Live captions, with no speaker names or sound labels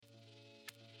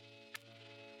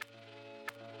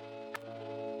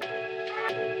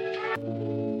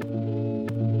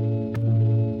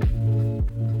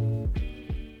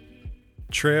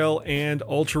Trail and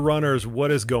ultra runners, what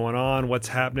is going on? What's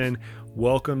happening?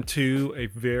 Welcome to a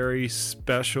very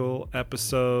special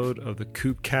episode of the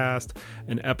Koopcast,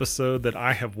 an episode that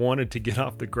I have wanted to get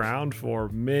off the ground for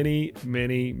many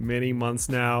months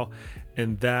now,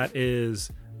 and that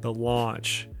is the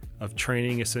launch of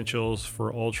Training Essentials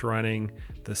for Ultra Running,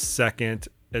 the second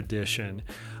edition.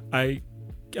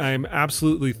 I'm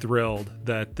absolutely thrilled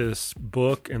that this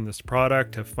book and this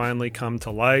product have finally come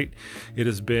to light. It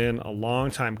has been a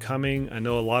long time coming. I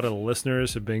know a lot of the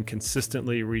listeners have been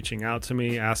consistently reaching out to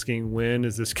me asking when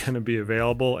is this going to be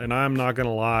available, and I'm not going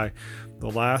to lie, the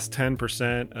last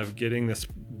 10% of getting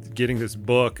this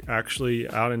book actually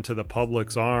out into the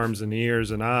public's arms and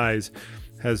ears and eyes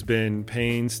has been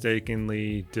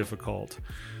painstakingly difficult.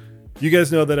 You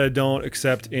guys know that I don't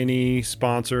accept any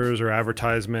sponsors or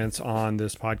advertisements on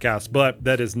this podcast, but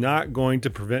that is not going to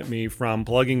prevent me from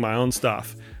plugging my own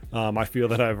stuff. I feel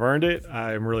that I've earned it.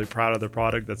 I'm really proud of the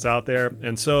product that's out there.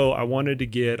 And so I wanted to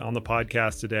get on the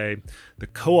podcast today the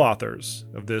co-authors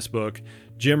of this book,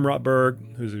 Jim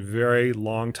Rutberg, who's a very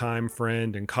longtime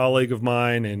friend and colleague of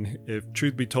mine. And if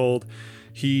truth be told,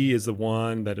 he is the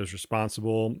one that is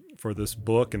responsible for this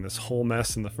book and this whole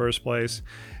mess in the first place.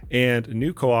 And a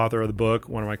new co-author of the book,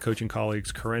 one of my coaching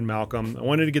colleagues, Corinne Malcolm. I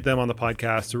wanted to get them on the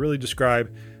podcast to really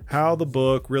describe how the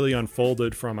book really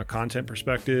unfolded from a content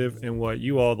perspective and what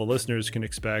you all, the listeners, can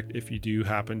expect if you do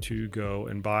happen to go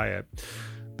and buy it.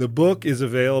 The book is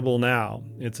available now.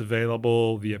 It's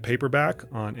available via paperback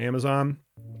on Amazon.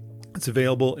 It's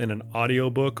available in an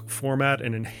audiobook format,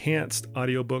 an enhanced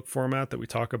audiobook format that we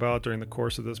talk about during the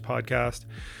course of this podcast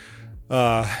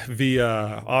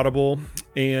via Audible.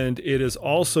 And it is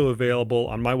also available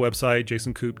on my website,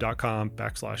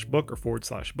 jasonkoop.com/book or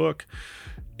 /book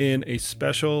in a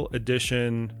special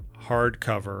edition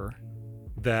hardcover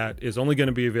that is only going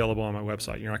to be available on my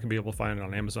website. You're not going to be able to find it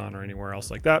on Amazon or anywhere else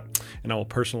like that. And I will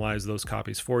personalize those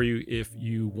copies for you if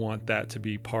you want that to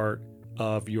be part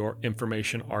of your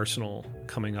information arsenal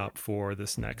coming up for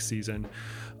this next season.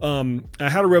 I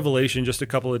had a revelation just a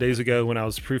couple of days ago when I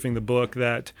was proofing the book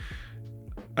that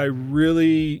I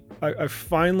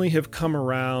finally have come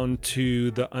around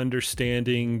to the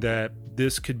understanding that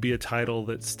this could be a title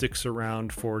that sticks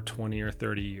around for 20 or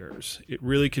 30 years. It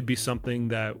really could be something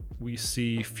that we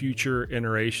see future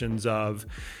iterations of.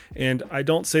 And I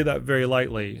don't say that very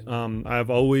lightly. I've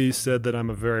always said that I'm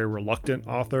a very reluctant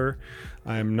author.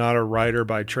 I'm not a writer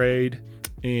by trade.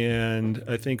 And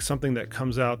I think something that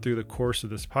comes out through the course of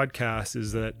this podcast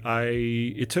is that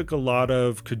it took a lot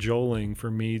of cajoling for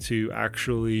me to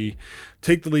actually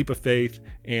take the leap of faith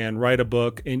and write a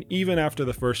book. And even after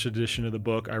the first edition of the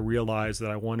book, I realized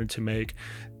that I wanted to make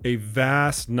a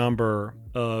vast number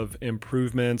of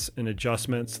improvements and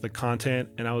adjustments to the content,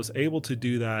 and I was able to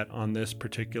do that on this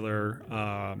particular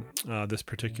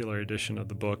edition of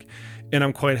the book, and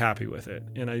I'm quite happy with it.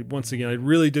 And I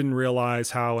really didn't realize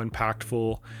how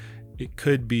impactful it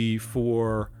could be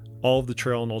for all of the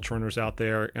trail and ultra runners out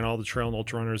there and all the trail and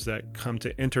ultra runners that come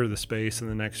to enter the space in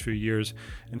the next few years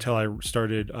until I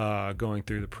started going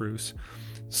through the proofs.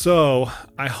 So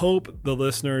I hope the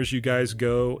listeners, you guys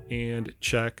go and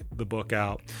check the book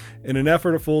out. In an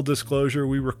effort of full disclosure,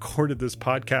 we recorded this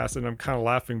podcast, and I'm kind of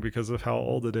laughing because of how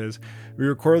old it is. We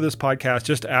recorded this podcast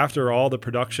just after all the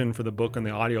production for the book and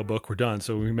the audiobook were done.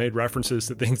 So we made references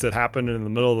to things that happened in the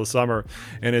middle of the summer,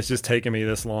 and it's just taken me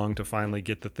this long to finally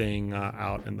get the thing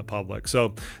out in the public.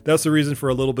 So that's the reason for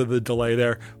a little bit of the delay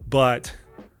there, but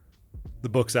the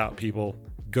book's out, people.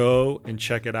 Go and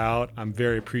check it out. I'm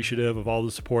very appreciative of all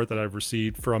the support that I've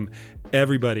received from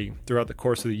everybody throughout the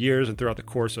course of the years and throughout the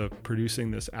course of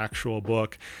producing this actual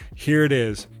book. Here it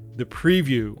is, the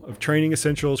preview of Training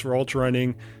Essentials for Ultra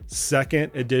Running,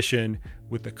 second edition,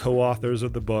 with the co-authors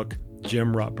of the book,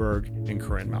 Jim Rutberg and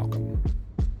Corinne Malcolm.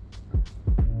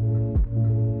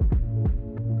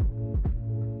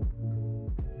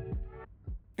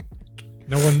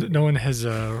 No one has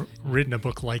written a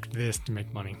book like this to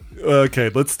make money. Okay,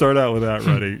 let's start out with that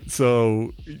ready.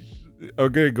 So,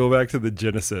 okay, go back to the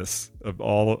genesis of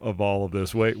all of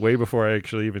this, way before I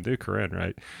actually even did Corinne,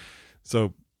 right?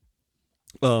 So,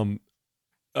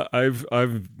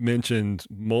 I've mentioned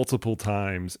multiple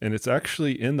times, and it's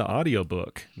actually in the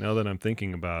audiobook now that I'm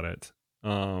thinking about it,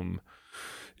 in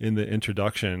the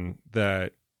introduction,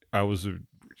 that I was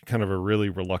kind of a really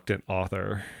reluctant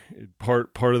author.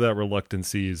 Part of that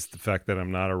reluctancy is the fact that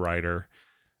I'm not a writer.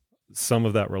 Some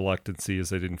of that reluctancy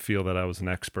is I didn't feel that I was an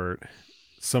expert.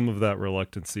 Some of that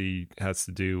reluctancy has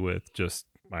to do with just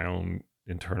my own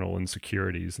internal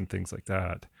insecurities and things like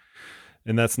that.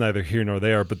 and that's neither here nor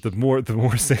there. But the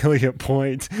more salient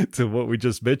point to what we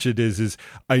just mentioned is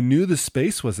I knew the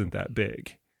space wasn't that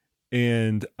big.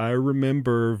 And I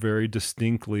remember very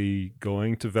distinctly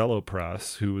going to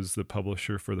VeloPress, who was the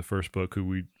publisher for the first book, who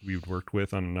we'd worked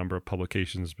with on a number of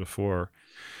publications before,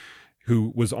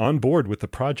 who was on board with the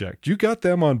project. You got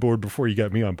them on board before you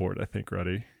got me on board, I think,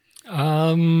 Ruddy.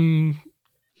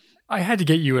 I had to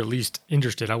get you at least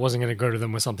interested. I wasn't going to go to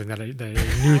them with something that I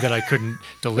knew that I couldn't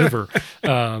deliver.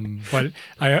 But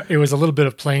it was a little bit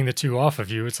of playing the two off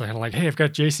of you. It's kind of like, hey, I've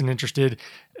got Jason interested,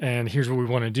 and here's what we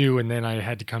want to do. And then I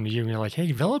had to come to you, and you're like,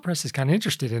 hey, VeloPress is kind of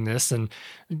interested in this, and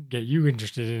get you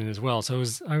interested in it as well. So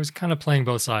I was kind of playing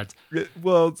both sides.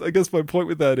 Well, I guess my point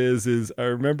with that is I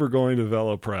remember going to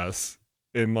VeloPress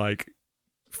and like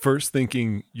first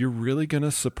thinking, you're really going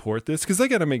to support this? Because they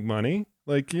got to make money.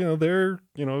 Like, they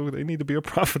need to be a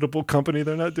profitable company.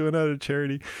 They're not doing that as a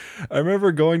charity. I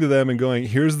remember going to them and going,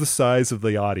 here's the size of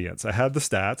the audience. I had the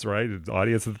stats, right? The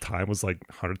audience at the time was like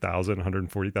 100,000,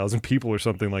 140,000 people or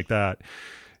something like that.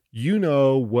 You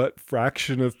know what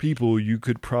fraction of people you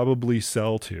could probably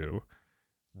sell to.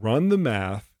 Run the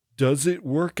math. Does it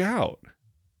work out?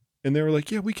 And they were like,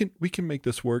 yeah, we can make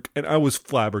this work. And I was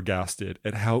flabbergasted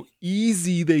at how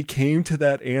easy they came to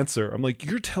that answer. I'm like,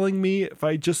 you're telling me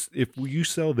if you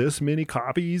sell this many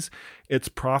copies, it's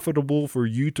profitable for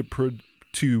you to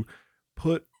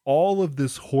put all of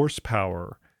this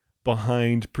horsepower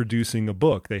behind producing a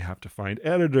book. They have to find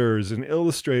editors and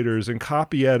illustrators and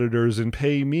copy editors and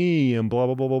pay me and blah,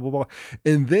 blah, blah, blah, blah, blah.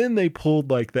 And then they pulled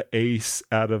like the ace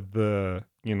out of the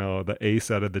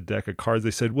deck of cards. They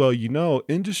said, well,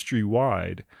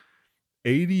 industry-wide,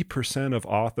 80% of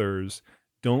authors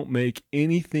don't make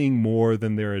anything more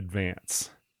than their advance.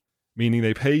 Meaning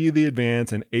they pay you the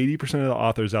advance, and 80% of the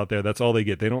authors out there, that's all they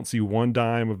get. They don't see one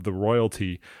dime of the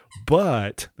royalty.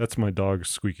 But that's my dog's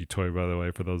squeaky toy, by the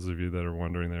way, for those of you that are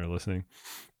wondering that are listening.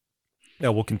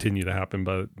 That will continue to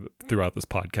happen throughout this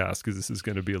podcast, because this is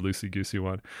going to be a loosey-goosey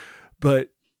one. But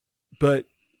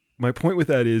my point with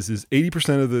that is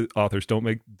 80% of the authors don't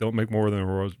make more than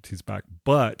royalties back.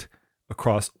 But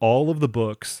across all of the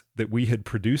books that we had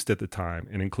produced at the time,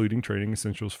 and including Training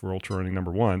Essentials for Ultrarunning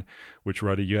 #1, which,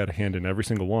 Ruddy, you had a hand in every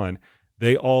single one,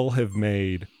 they all have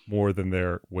made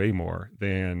way more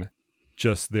than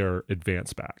just their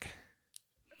advance back.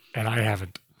 And I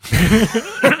haven't.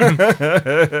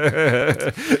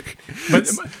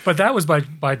 but that was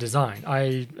by design.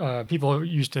 People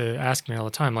used to ask me all the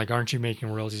time, like, aren't you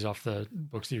making royalties off the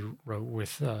books you wrote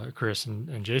with Chris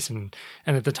and Jason?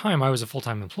 And at the time I was a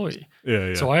full-time employee.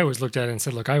 Yeah. So I always looked at it and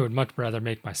said, look, I would much rather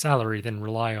make my salary than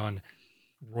rely on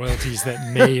royalties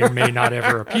that may or may not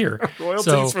ever appear.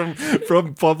 Royalties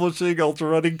from publishing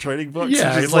ultrarunning training books.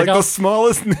 Yeah, it's like the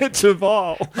smallest niche of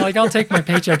all. Like, I'll take my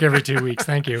paycheck every 2 weeks.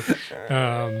 Thank you.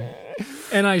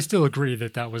 And I still agree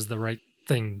that was the right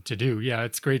thing to do. Yeah,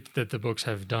 it's great that the books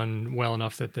have done well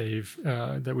enough that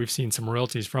that we've seen some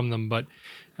royalties from them. But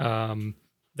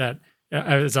that,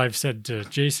 as I've said to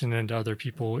Jason and other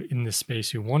people in this space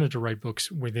who wanted to write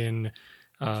books within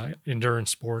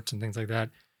endurance sports and things like that,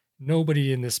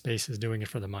 nobody in this space is doing it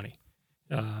for the money.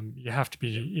 You have to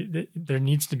be. There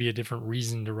needs to be a different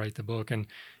reason to write the book, and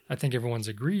I think everyone's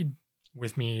agreed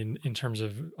with me in terms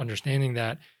of understanding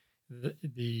that.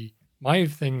 My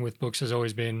thing with books has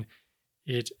always been,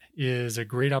 it is a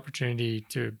great opportunity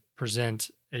to present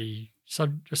a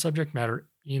subject matter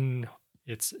in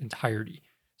its entirety.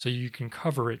 So you can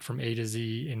cover it from A to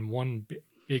Z in one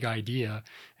big idea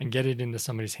and get it into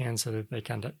somebody's hands so that they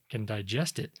can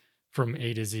digest it from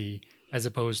A to Z, as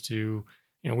opposed to,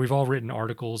 we've all written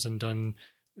articles and done,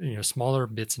 smaller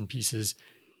bits and pieces.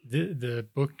 The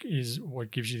book is what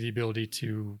gives you the ability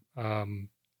to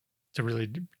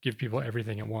really give people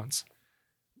everything at once.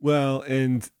 Well,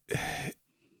 and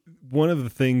one of the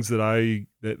things that I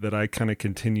kind of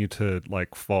continue to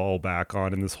like fall back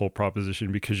on in this whole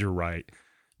proposition, because you're right,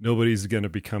 nobody's going to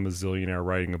become a zillionaire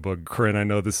writing a book. Corinne, I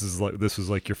know this was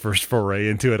like your first foray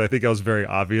into it. I think I was very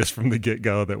obvious from the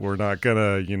get-go that we're not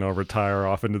going to, retire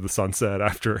off into the sunset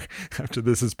after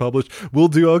this is published. We'll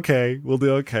do okay.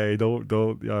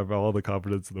 Don't have all the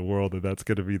confidence in the world that that's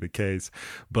going to be the case.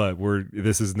 But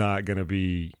this is not going to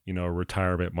be,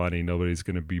 retirement money. Nobody's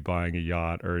going to be buying a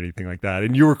yacht or anything like that.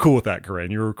 And you were cool with that, Corinne.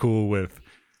 You were cool with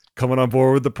coming on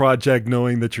board with the project,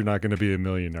 knowing that you're not going to be a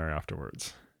millionaire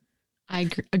afterwards. I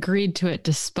agreed to it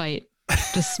despite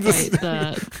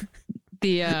the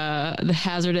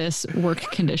hazardous work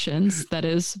conditions that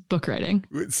is book writing.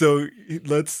 So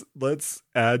let's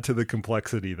add to the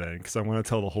complexity then, because I want to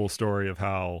tell the whole story of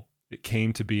how it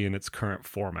came to be in its current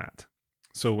format.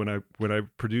 So when I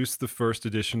produced the first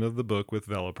edition of the book with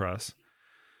VeloPress,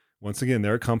 once again,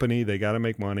 they're a company, they got to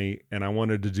make money. And I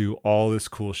wanted to do all this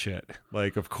cool shit.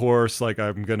 Like, of course, like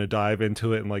I'm going to dive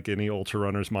into it. And like any ultra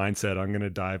runner's mindset, I'm going to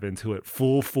dive into it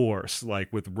full force,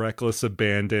 like with reckless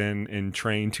abandon and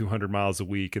train 200 miles a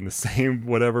week in the same,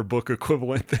 whatever book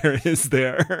equivalent there is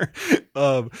there.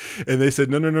 And they said,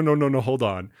 no, hold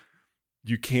on.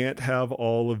 You can't have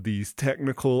all of these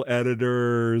technical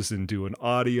editors and do an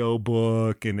audio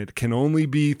book, and it can only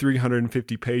be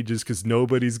 350 pages because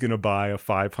nobody's going to buy a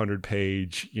 500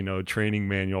 page, training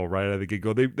manual right out of the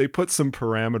get-go. They put some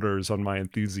parameters on my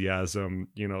enthusiasm,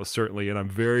 certainly. And I'm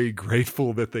very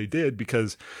grateful that they did,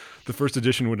 because the first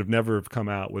edition would have never have come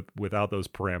out without those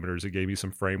parameters. It gave me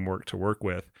some framework to work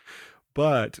with.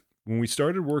 But when we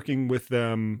started working with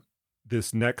them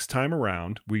this next time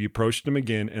around, we approached them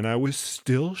again, and I was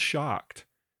still shocked.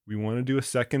 We want to do a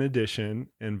second edition,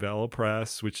 and Vela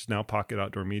Press, which is now Pocket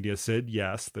Outdoor Media, said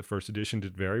yes. The first edition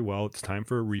did very well. It's time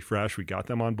for a refresh. We got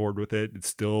them on board with it. It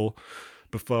still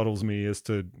befuddles me as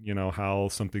to, how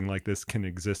something like this can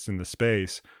exist in the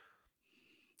space.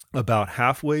 About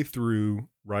halfway through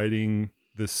writing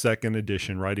the second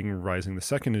edition, writing and revising the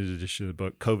second edition of the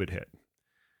book, COVID hit.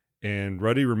 And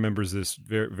Ruddy remembers this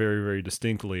very, very, very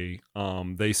distinctly.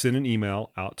 They sent an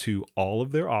email out to all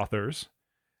of their authors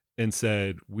and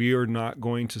said, we are not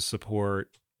going to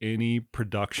support any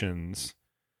productions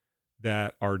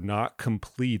that are not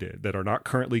completed, that are not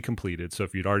currently completed. So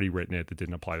if you'd already written it, that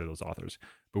didn't apply to those authors.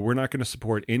 But we're not going to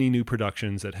support any new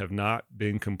productions that have not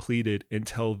been completed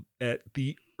until at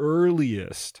the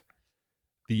earliest,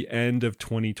 the end of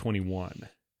 2021.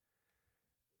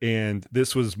 And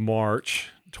this was March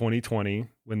 2020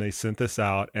 when they sent this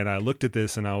out. And I looked at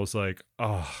this and I was like,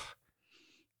 oh,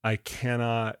 I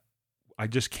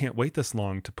just can't wait this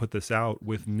long to put this out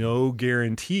with no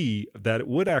guarantee that it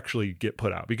would actually get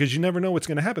put out, because you never know what's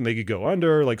going to happen. They could go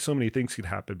under, like so many things could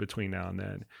happen between now and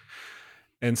then.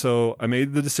 And so I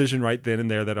made the decision right then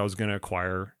and there that I was going to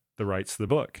acquire the rights to the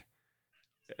book.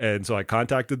 And so I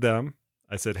contacted them.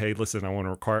 I said, hey, listen, I want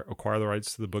to acquire the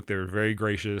rights to the book. They were very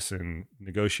gracious in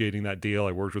negotiating that deal.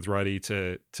 I worked with Ruddy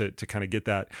to kind of get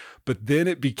that. But then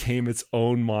it became its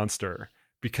own monster,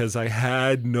 because I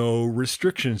had no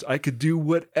restrictions. I could do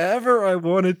whatever I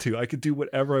wanted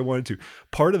to.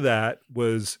 Part of that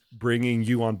was bringing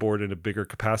you on board in a bigger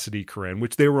capacity, Corinne,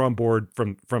 which they were on board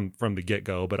from the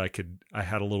get-go, but I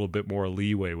had a little bit more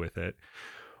leeway with it.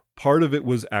 Part of it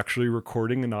was actually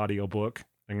recording an audiobook.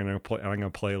 I'm going to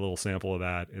play a little sample of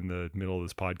that in the middle of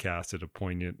this podcast at a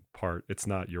poignant part. It's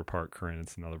not your part, Corinne.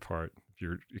 It's another part if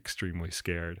you're extremely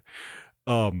scared.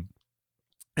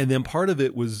 And then part of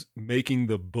it was making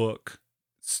the book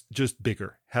just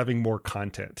bigger, having more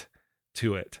content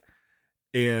to it.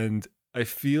 And I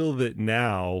feel that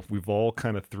now we've all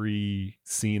kind of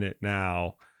seen it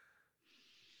now.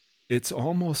 It's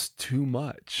almost too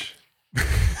much.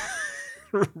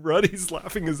 Ruddy's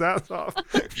laughing his ass off.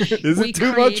 Is it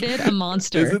too much? We created a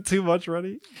monster. Is it too much,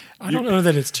 Ruddy? I don't know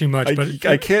that it's too much, but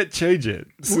I can't change it.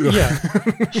 So. Yeah,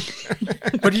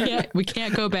 But we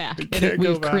can't go back.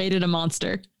 We've created a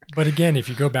monster. But again, if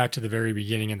you go back to the very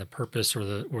beginning, and the purpose or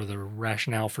the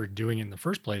rationale for doing it in the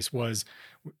first place was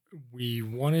we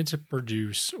wanted to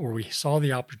produce, or we saw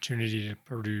the opportunity to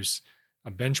produce,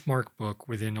 a benchmark book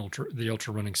within the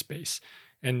ultra running space.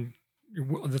 And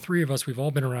the three of us, we've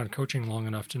all been around coaching long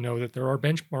enough to know that there are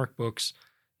benchmark books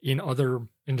in other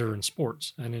endurance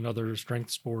sports and in other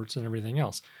strength sports and everything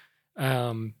else.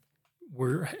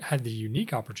 We had the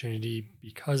unique opportunity,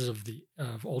 because of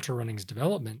ultra running's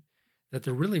development, that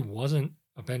there really wasn't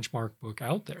a benchmark book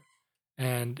out there.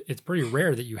 And it's pretty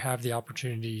rare that you have the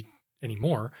opportunity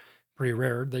anymore, pretty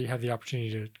rare that you have the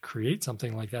opportunity to create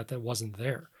something like that wasn't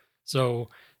there. So,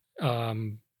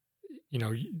 the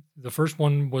first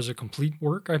one was a complete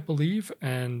work, I believe,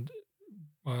 and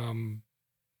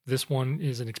this one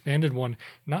is an expanded one,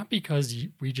 not because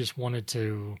we just wanted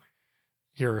to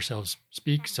hear ourselves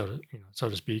speak, so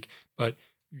to speak, but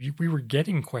we were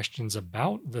getting questions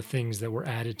about the things that were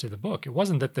added to the book. It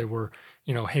wasn't that they were,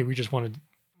 hey, we just wanted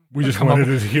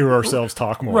to hear ourselves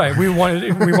talk more. Right. We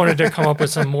wanted to come up with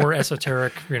some more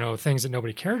esoteric, things that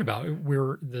nobody cared about.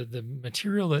 The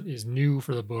material that is new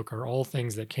for the book are all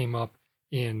things that came up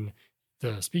in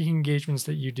the speaking engagements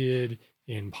that you did,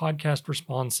 in podcast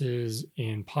responses,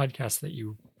 in podcasts that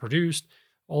you produced,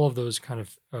 all of those kind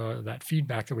of that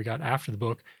feedback that we got after the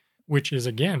book, which is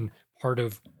again part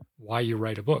of why you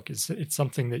write a book. It's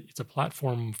something that it's a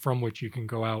platform from which you can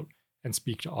go out and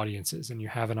speak to audiences, and you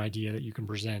have an idea that you can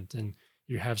present, and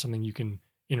you have something you can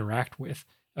interact with,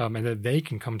 and that they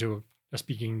can come to a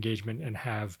speaking engagement and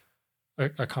have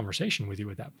a conversation with you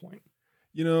at that point.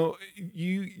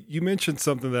 You mentioned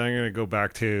something that I'm going to go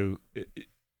back to,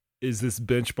 is this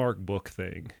benchmark book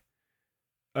thing.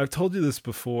 I've told you this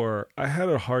before. I had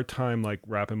a hard time like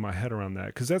wrapping my head around that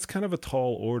because that's kind of a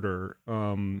tall order.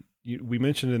 We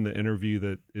mentioned in the interview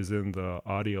that is in the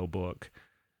audio book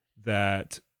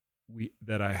that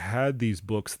I had these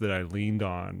books that I leaned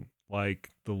on,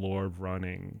 like The Lore of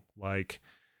Running, like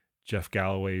Jeff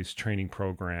Galloway's training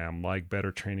program, like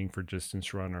Better Training for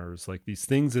Distance Runners, like these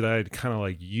things that I had kind of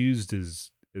like used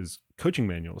as coaching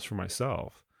manuals for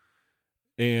myself.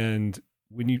 And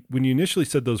when you initially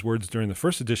said those words during the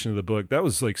first edition of the book, that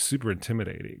was like super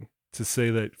intimidating to say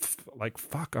that, like,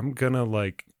 fuck, I'm gonna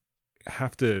like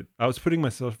have to. I was putting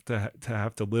myself to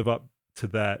have to live up to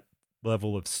that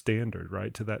level of standard,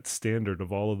 right? To that standard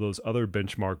of all of those other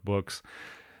benchmark books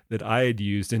that I had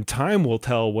used. And time will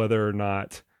tell whether or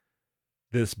not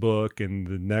this book and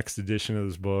the next edition of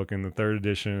this book and the third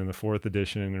edition and the fourth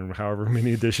edition and however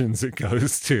many editions it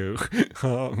goes to,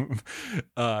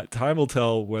 time will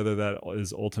tell whether that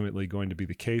is ultimately going to be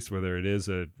the case, whether it is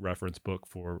a reference book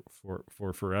for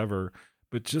forever.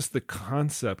 But just the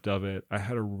concept of it, I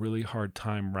had a really hard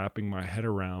time wrapping my head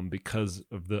around because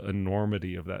of the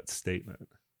enormity of that statement.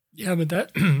 Yeah, but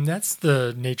that's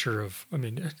the nature of,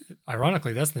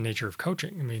 ironically, that's the nature of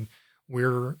coaching. I mean,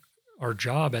 our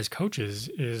job as coaches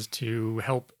is to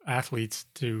help athletes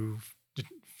to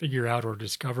figure out or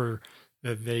discover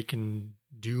that they can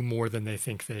do more than they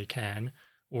think they can,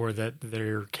 or that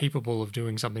they're capable of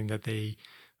doing something that they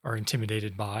are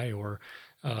intimidated by, or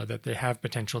that they have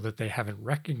potential that they haven't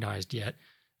recognized yet.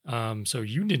 So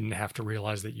you didn't have to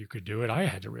realize that you could do it. I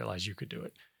had to realize you could do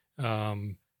it.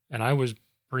 And I was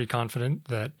pretty confident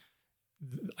that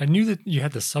I knew that you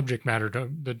had the subject matter,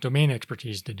 the domain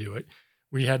expertise to do it.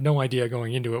 We had no idea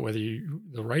going into it whether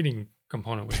the writing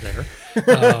component was there.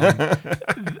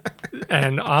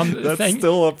 And that's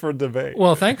still up for debate.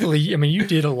 Well, thankfully, you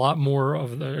did a lot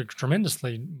more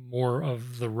tremendously more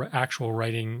of the actual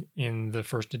writing in the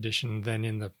first edition than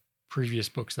in the previous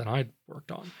books that I'd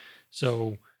worked on.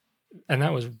 So, and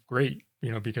that was great,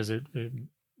 because it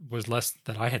was less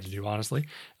that I had to do, honestly.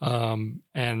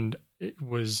 And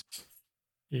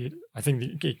I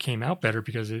think it came out better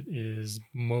because it is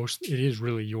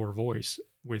really your voice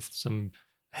with some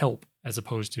help as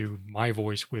opposed to my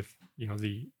voice with,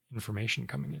 the information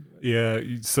coming into it.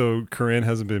 Yeah. So Corinne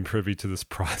hasn't been privy to this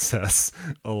process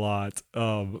a lot.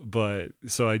 But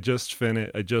so I just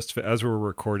finished, as we're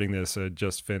recording this, I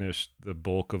just finished the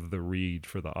bulk of the read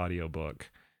for the audiobook,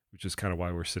 which is kind of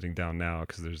why we're sitting down now,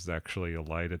 because there's actually a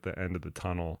light at the end of the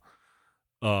tunnel.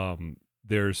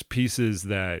 There's pieces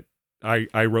that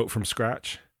I wrote from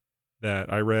scratch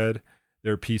that I read.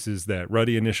 There are pieces that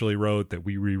Ruddy initially wrote that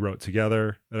we rewrote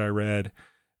together that I read.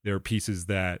 There are pieces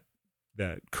that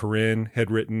Corinne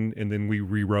had written and then we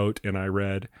rewrote and I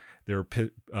read.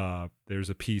 There's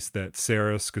a piece that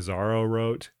Sarah Scazzaro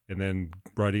wrote and then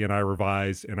Ruddy and I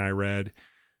revised and I read.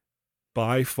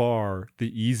 By far,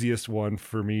 the easiest one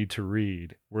for me to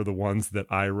read were the ones that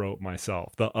I wrote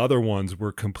myself. The other ones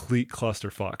were complete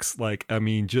clusterfucks.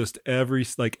 Just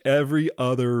every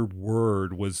other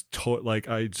word was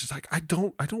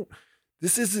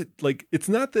this isn't like, it's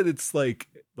not that it's like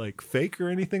fake or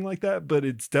anything like that, but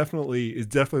it definitely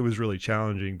was really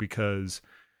challenging because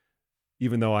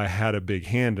even though I had a big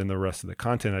hand in the rest of the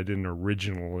content, I didn't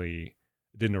originally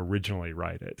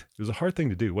write it. It was a hard thing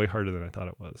to do, way harder than I thought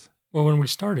it was. Well, when we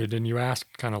started and you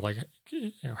asked kind of like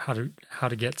how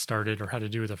to get started or how to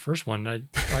do the first one, I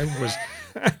was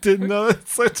I didn't know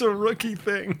it's such a rookie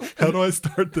thing. How do I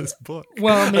start this book?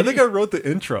 Well, I think I wrote the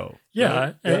intro.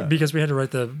 Yeah, right? Because we had to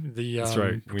write the That's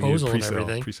right. proposal and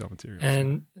everything. Pre-sale material.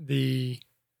 And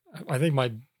I think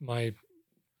my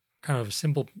kind of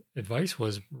simple advice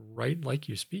was write like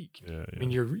you speak. Yeah. I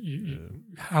mean,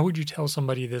 how would you tell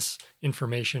somebody this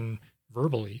information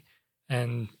verbally,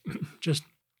 and just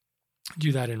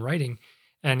do that in writing,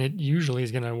 and it usually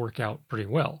is going to work out pretty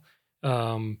well.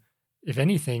 If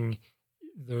anything,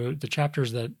 the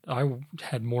chapters that I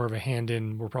had more of a hand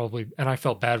in were probably, and I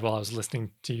felt bad while I was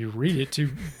listening to you read it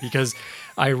too, because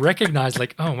I recognized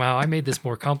like, oh wow, I made this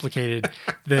more complicated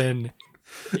than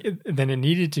it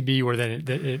needed to be, or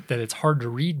that it's hard to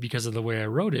read because of the way I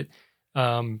wrote it.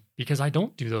 Because I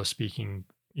don't do those speaking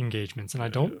engagements, and I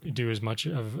don't do as much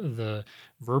of the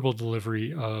verbal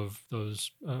delivery of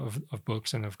those of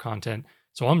books and of content.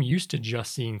 So I'm used to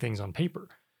just seeing things on paper.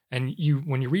 And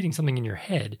when you're reading something in your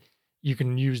head, you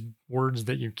can use words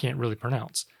that you can't really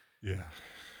pronounce. Yeah.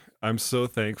 I'm so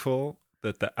thankful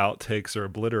that the outtakes are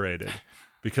obliterated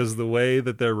because the way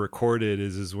that they're recorded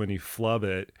is when you flub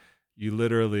it, you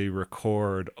literally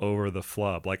record over the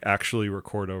flub, like actually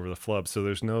record over the flub. So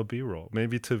there's no B-roll.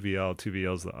 Maybe 2VL.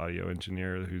 2VL's the audio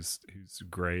engineer who's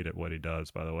great at what he does,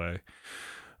 by the way.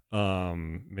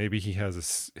 Maybe he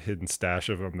has a hidden stash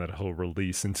of them that he'll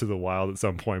release into the wild at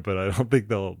some point, but I don't think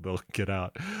they'll get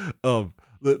out.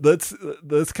 Let's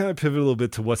kind of pivot a little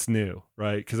bit to what's new,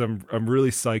 right? Because I'm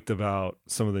really psyched about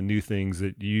some of the new things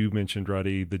that you mentioned,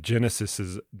 Ruddy. The genesis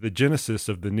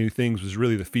of the new things was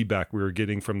really the feedback we were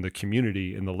getting from the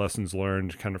community and the lessons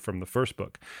learned kind of from the first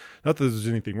book. Not that there's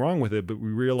anything wrong with it, but we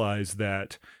realized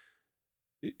that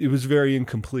it was very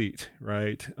incomplete,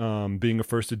 right? Being a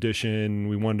first edition,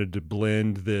 we wanted to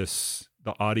blend this.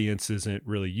 The audience isn't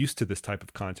really used to this type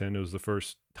of content. It was the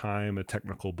first time a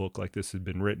technical book like this had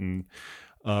been written.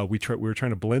 We were trying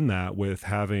to blend that with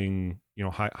having,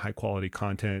 high quality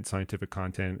content, scientific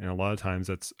content, and a lot of times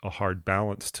that's a hard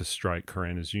balance to strike,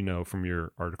 Corinne, as you know from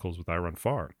your articles with I Run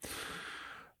Far.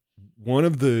 One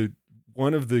of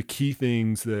the key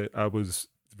things that I was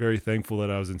very thankful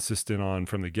that I was insistent on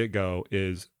from the get-go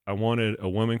is I wanted a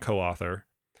woman co-author,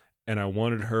 and I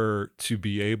wanted her to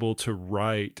be able to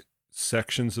write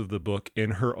sections of the book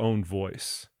in her own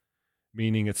voice,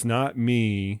 meaning it's not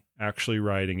me actually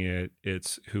writing it,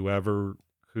 it's whoever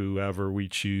we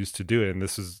choose to do it. And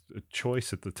this is a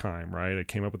choice at the time, right? I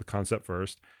came up with the concept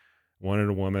first, wanted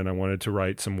a woman, I wanted to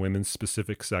write some women's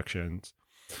specific sections,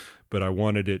 but I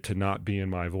wanted it to not be in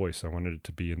my voice. I wanted it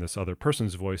to be in this other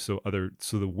person's voice, so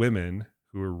the women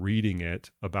who are reading it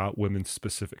about women's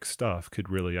specific stuff could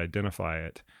really identify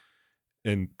it.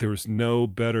 And there was no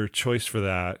better choice for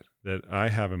that I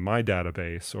have in my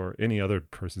database or any other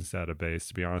person's database,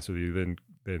 to be honest with you,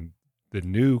 than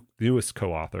the newest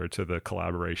co-author to the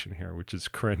collaboration here, which is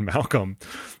Corinne Malcolm.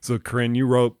 So Corinne, you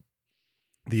wrote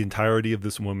the entirety of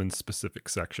this woman's specific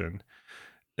section,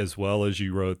 as well as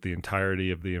you wrote the entirety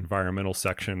of the environmental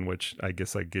section, which I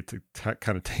guess I get to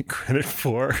kind of take credit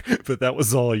for, but that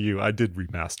was all you. I did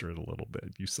remaster it a little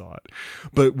bit. You saw it.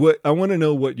 But what I want to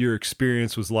know what your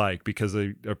experience was like, because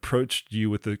I approached you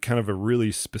with a kind of a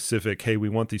really specific, hey, we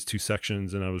want these two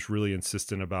sections. And I was really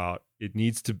insistent about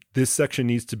this section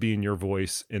needs to be in your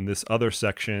voice. In this other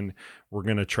section, we're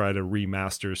going to try to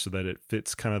remaster so that it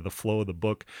fits kind of the flow of the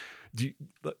book.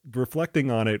 Reflecting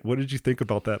on it, what did you think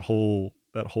about that whole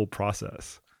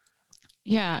process?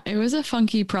 Yeah, it was a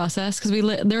funky process because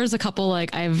there was a couple,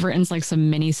 like I've written like some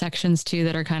mini sections too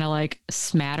that are kind of like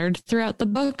smattered throughout the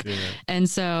book. Yeah.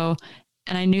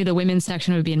 And I knew the women's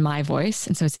section would be in my voice.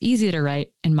 And so it's easy to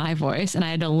write in my voice. And I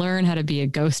had to learn how to be a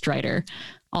ghostwriter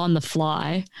on the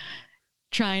fly,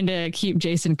 trying to keep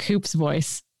Jason Koop's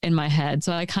voice in my head.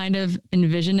 So I kind of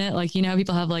envision it like, how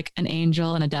people have like an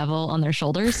angel and a devil on their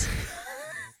shoulders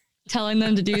telling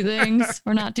them to do things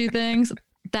or not do things.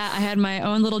 That I had my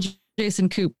own little Jason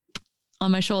Koop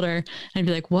on my shoulder, and I'd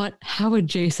be like, how would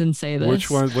Jason say this?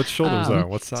 Which one? What shoulders are?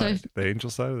 What side? So the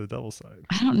angel side or the devil side?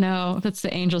 I don't know if it's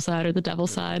the angel side or the devil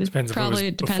side. Depends.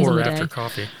 Probably depends on the day. Before or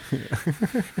after coffee.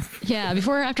 Yeah,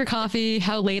 before or after coffee,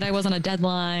 how late I was on a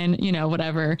deadline,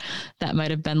 whatever that might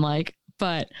have been like.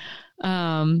 But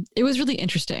it was really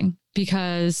interesting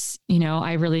because,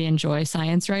 I really enjoy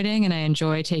science writing, and I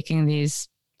enjoy taking these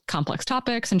complex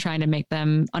topics and trying to make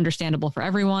them understandable for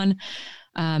everyone,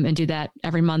 and do that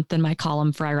every month in my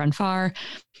column for I Run Far.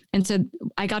 And so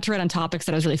I got to write on topics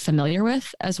that I was really familiar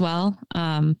with as well.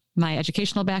 My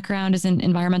educational background is in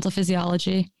environmental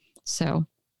physiology. So,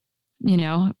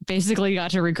 basically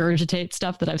got to regurgitate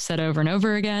stuff that I've said over and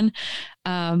over again.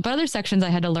 But other sections I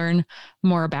had to learn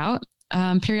more about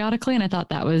periodically. And I thought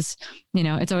that was,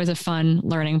 it's always a fun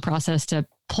learning process to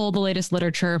pull the latest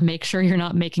literature, make sure you're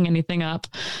not making anything up,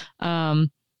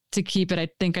 to keep it. I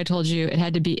think I told you it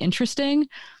had to be interesting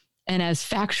and as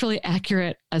factually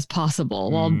accurate as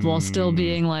possible while still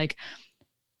being like,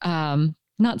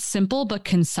 not simple, but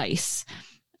concise.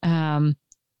 And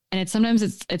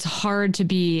sometimes it's hard to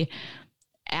be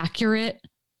accurate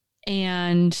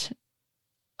and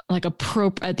like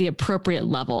at the appropriate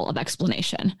level of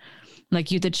explanation. Like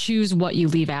you have to choose what you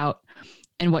leave out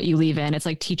and what you leave in. It's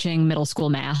like teaching middle school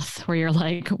math, where you're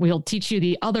like, we'll teach you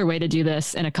the other way to do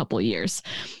this in a couple of years.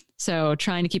 So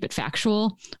trying to keep it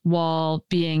factual while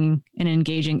being an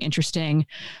engaging, interesting,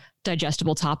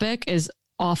 digestible topic is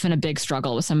often a big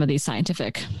struggle with some of these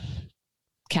scientific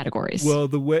categories. Well,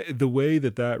 the way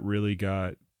that really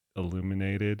got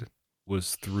illuminated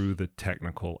was through the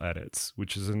technical edits,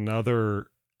 which is another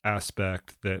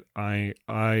aspect that I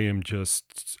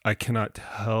cannot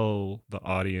tell the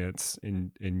audience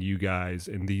and you guys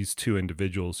and these two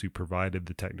individuals who provided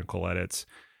the technical edits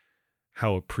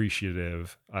how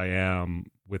appreciative I am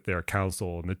with their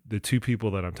counsel. And the two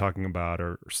people that I'm talking about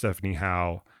are Stephanie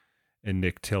Howe and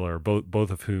Nick Tiller,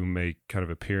 both of whom make kind of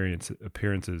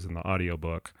appearances in the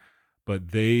audiobook.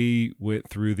 But they went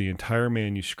through the entire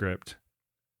manuscript,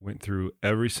 went through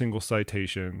every single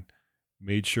citation,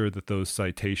 made sure that those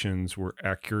citations were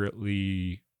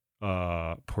accurately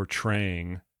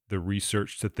portraying the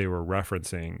research that they were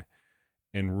referencing,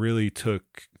 and really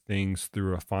took things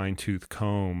through a fine-tooth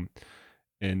comb,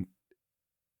 and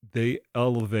they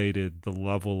elevated the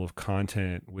level of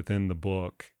content within the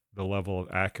book, the level of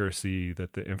accuracy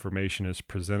that the information is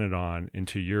presented on. And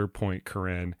to your point,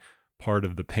 Corinne, part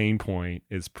of the pain point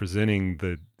is presenting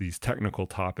these technical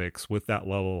topics with that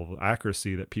level of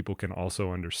accuracy that people can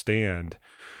also understand.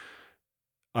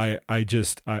 I'm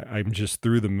just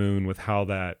through the moon with how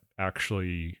that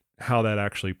actually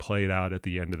played out at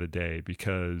the end of the day,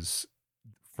 because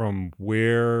from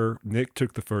where Nick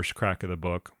took the first crack of the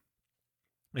book,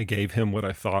 I gave him what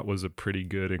I thought was a pretty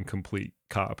good and complete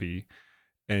copy.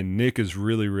 And Nick is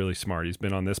really, really smart. He's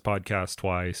been on this podcast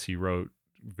twice. He wrote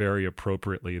very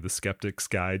appropriately The Skeptic's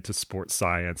Guide to Sports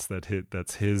Science.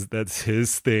 That's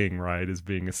his thing, right? Is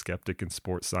being a skeptic in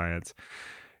sports science.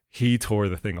 He tore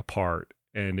the thing apart,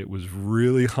 and it was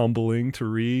really humbling to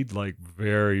read, like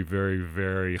very, very,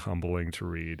 very humbling to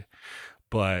read.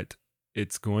 But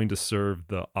it's going to serve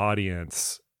the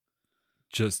audience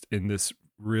just in this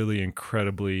really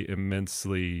incredibly,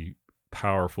 immensely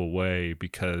powerful way,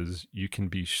 because you can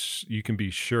be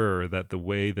sure that the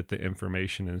way that the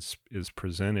information is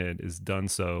presented is done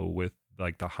so with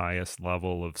like the highest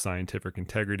level of scientific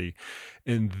integrity.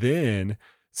 And then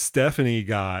Stephanie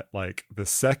got like the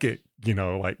second,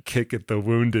 like kick at the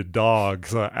wounded dog.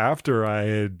 So after I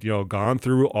had, gone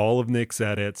through all of Nick's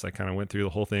edits, I kind of went through the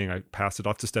whole thing. I passed it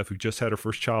off to Steph, who just had her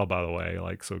first child, by the way.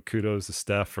 Like, so kudos to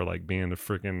Steph for like being the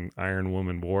freaking Iron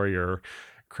Woman warrior,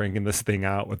 cranking this thing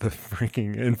out with a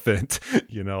freaking infant,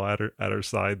 at her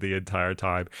side the entire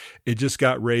time. It just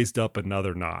got raised up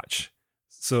another notch.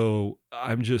 So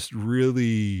I'm just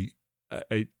really,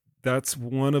 that's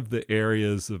one of the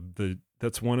areas of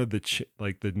that's one of the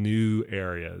the new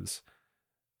areas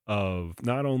of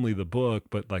not only the book,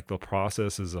 but like the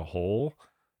process as a whole,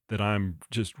 that I'm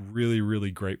just really,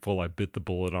 really grateful I bit the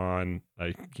bullet on.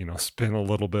 I, spent a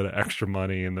little bit of extra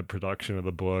money in the production of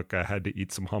the book. I had to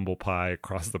eat some humble pie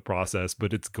across the process,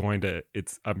 but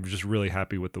I'm just really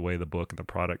happy with the way the book and the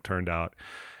product turned out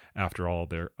after all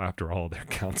their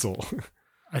counsel.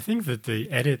 I think that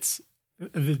the edits,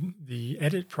 the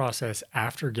edit process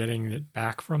after getting it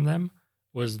back from them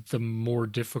was the more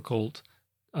difficult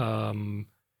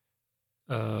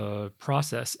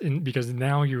process, because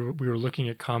now we were looking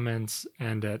at comments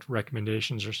and at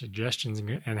recommendations or suggestions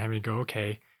and having to go,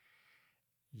 okay,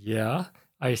 yeah,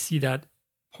 I see that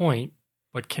point,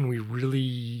 but can we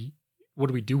really, what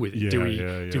do we do with it?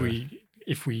 Do we,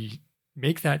 if we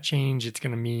make that change, it's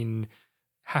going to mean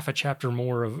half a chapter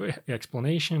more of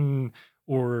explanation,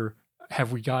 or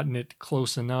have we gotten it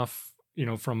close enough,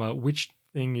 from which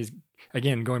thing is,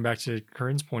 again, going back to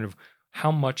Corinne's point of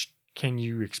how much can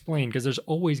you explain? Because there's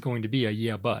always going to be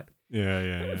a but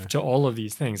to all of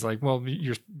these things. Like, well,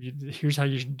 here's how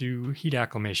you do heat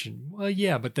acclimation. Well,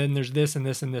 yeah, but then there's this and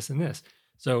this and this and this.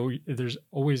 So there's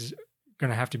always going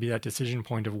to have to be that decision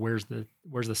point of where's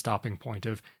the stopping point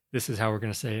of this is how we're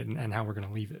going to say it and how we're going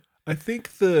to leave it. I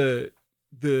think the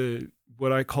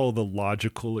what I call the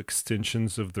logical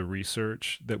extensions of the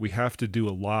research that we have to do a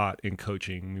lot in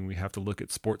coaching. I mean, we have to look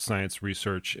at sports science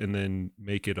research and then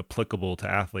make it applicable to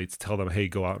athletes, tell them, hey,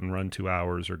 go out and run 2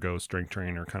 hours or go strength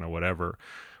train or kind of whatever.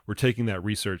 We're taking that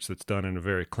research that's done in a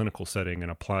very clinical setting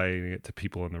and applying it to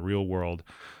people in the real world.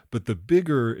 But the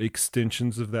bigger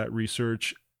extensions of that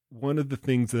research, one of the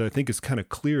things that I think is kind of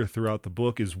clear throughout the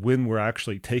book is when we're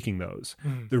actually taking those.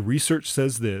 The research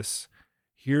says this.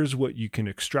 Here's what you can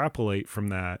extrapolate from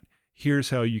that. Here's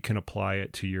how you can apply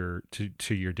it to your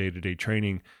day-to-day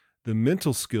training. The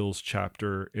mental skills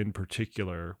chapter in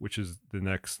particular, which is the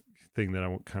next thing that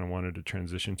I kind of wanted to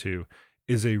transition to,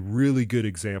 is a really good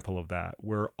example of that,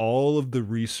 where all of the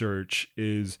research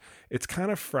it's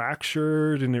kind of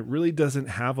fractured and it really doesn't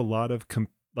have a lot of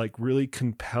really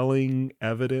compelling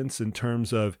evidence in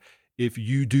terms of, if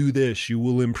you do this, you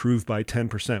will improve by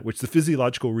 10%, which the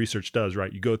physiological research does,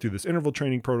 right? You go through this interval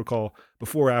training protocol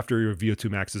before, after your VO2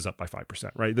 max is up by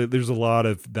 5%, right? There's a lot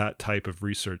of that type of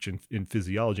research in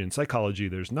physiology. In psychology,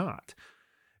 there's not.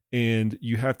 And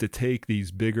you have to take these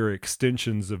bigger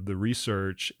extensions of the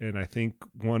research. And I think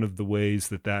one of the ways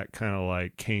that kind of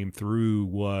like came through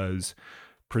was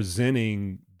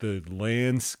presenting the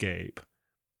landscape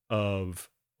of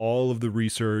all of the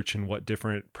research and what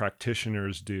different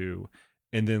practitioners do,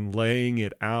 and then laying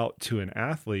it out to an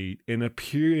athlete in a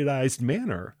periodized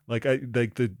manner. Like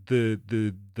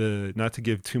the not to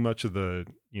give too much of the,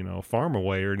 farm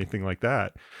away or anything like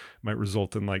that, might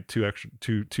result in like two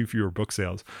fewer book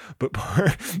sales. But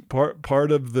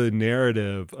part of the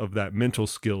narrative of that mental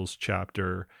skills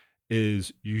chapter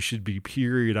is you should be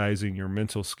periodizing your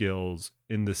mental skills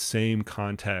in the same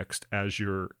context as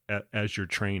your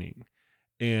training.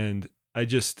 And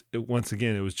once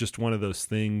again, it was just one of those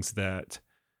things that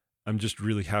I'm just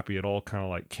really happy it all kind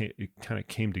of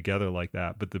came together like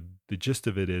that. But the gist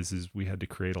of it is we had to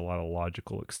create a lot of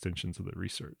logical extensions of the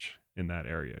research in that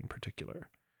area in particular,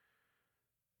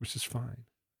 which is fine.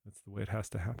 That's the way it has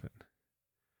to happen.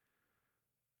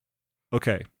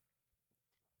 Okay.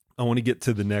 I want to get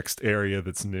to the next area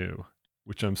that's new,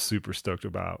 which I'm super stoked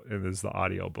about, and is the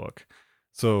audiobook.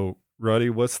 So, Ruddy,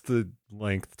 what's the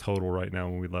length total right now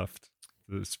when we left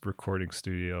this recording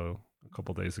studio a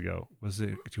couple days ago? Was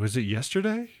it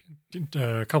yesterday?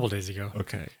 A couple days ago.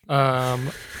 Okay.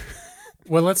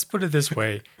 Well, let's put it this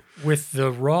way. With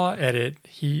the raw edit,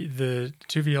 the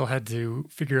 2VL had to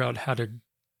figure out how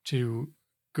to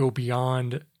go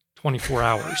beyond 24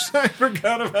 hours. I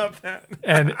forgot about that.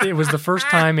 And it was the first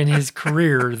time in his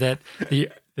career that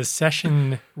the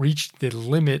session reached the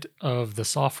limit of the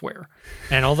software.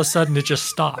 And all of a sudden it just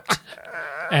stopped.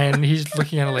 And he's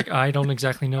looking at it like, I don't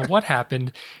exactly know what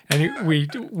happened. And we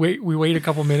wait a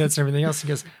couple minutes and everything else. He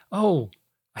goes, oh,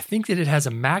 I think that it has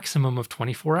a maximum of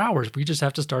 24 hours. We just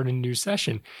have to start a new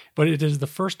session. But it is the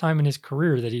first time in his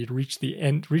career that he had reached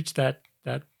that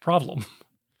problem.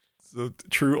 So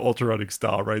true ultrarunning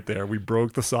style right there. We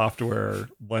broke the software,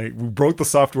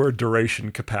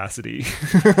 duration capacity.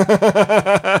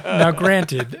 Now,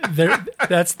 granted,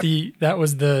 that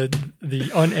was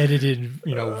the unedited,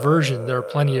 version. There are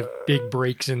plenty of big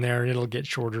breaks in there, and it'll get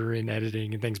shorter in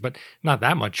editing and things, but not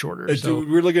that much shorter. So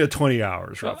we're looking at 20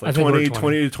 hours, roughly. I think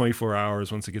 20 to 24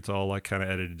 hours once it gets all like kind of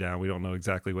edited down. We don't know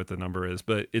exactly what the number is,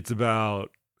 but it's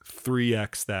about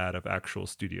 3x that of actual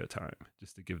studio time,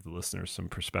 just to give the listeners some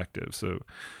perspective. So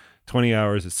 20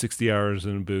 hours is 60 hours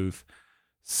in a booth,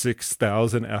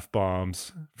 6,000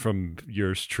 F-bombs from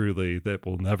yours truly that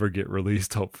will never get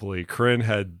released, hopefully. Corinne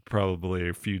had probably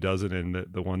a few dozen in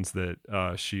the ones that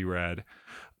she read.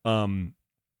 So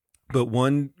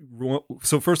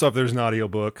first off, there's an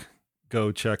audiobook.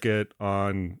 Go check it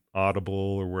on Audible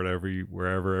or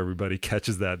wherever everybody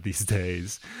catches that these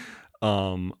days.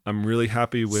 I'm really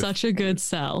happy with such a good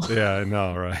sell. Yeah, I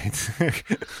know, right?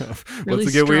 Really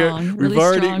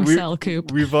strong sell,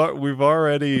 Coop. We've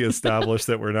already established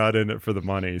that we're not in it for the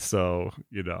money, so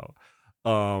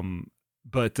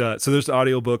But so there's the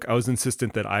audiobook. I was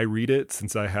insistent that I read it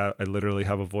since I literally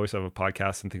have a voice. I have a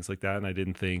podcast and things like that, and I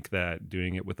didn't think that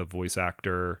doing it with a voice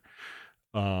actor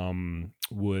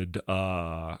would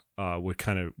kind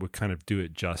of do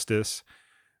it justice.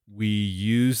 We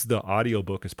used the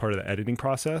audiobook as part of the editing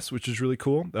process, which is really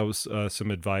cool. That was some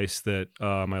advice that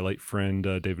my late friend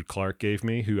David Clark gave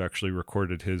me, who actually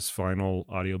recorded his final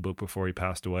audiobook before he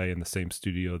passed away in the same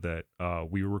studio that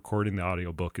we were recording. The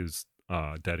audiobook is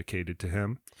dedicated to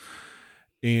him.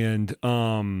 And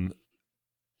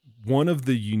one of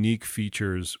the unique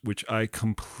features, which I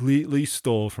completely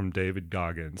stole from David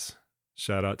Goggins,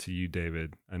 shout out to you,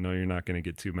 David. I know you're not going to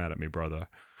get too mad at me, brother.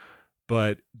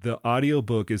 But the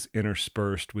audiobook is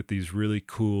interspersed with these really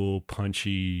cool,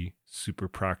 punchy, super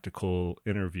practical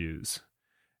interviews.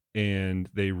 And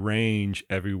they range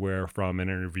everywhere from an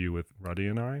interview with Ruddy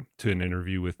and I to an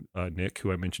interview with Nick,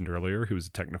 who I mentioned earlier, who was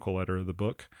a technical editor of the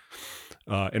book.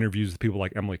 Interviews with people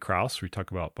like Emily Krause, we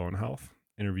talk about bone health.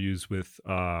 Interviews with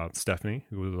Stephanie,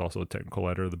 who was also a technical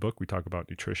editor of the book. We talk about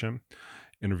nutrition.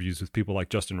 Interviews with people like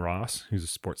Justin Ross, who's a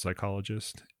sports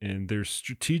psychologist. And they're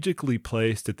strategically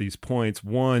placed at these points,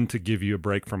 one, to give you a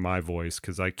break from my voice,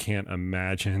 because I can't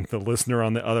imagine the listener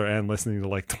on the other end listening to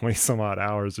like 20 some odd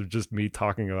hours of just me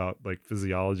talking about like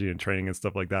physiology and training and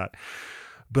stuff like that.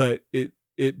 But it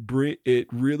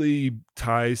really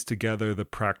ties together the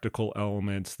practical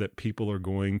elements that people are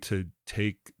going to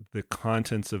take the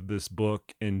contents of this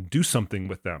book and do something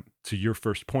with them. To your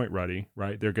first point, Ruddy,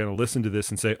 right? They're going to listen to this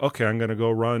and say, okay, I'm going to go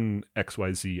run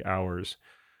XYZ hours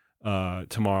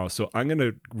tomorrow. So I'm going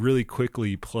to really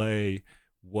quickly play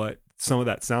what some of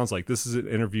that sounds like. This is an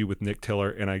interview with Nick Tiller,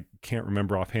 and I can't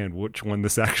remember offhand which one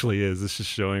this actually is. It's just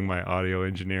showing my audio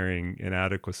engineering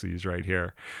inadequacies right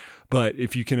here. But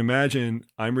if you can imagine,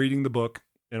 I'm reading the book,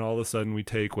 and all of a sudden we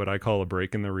take what I call a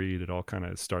break in the read. It all kind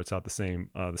of starts out the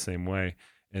same way.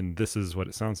 And this is what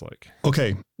it sounds like.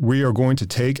 Okay, we are going to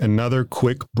take another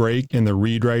quick break in the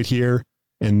read right here.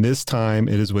 And this time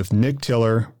it is with Nick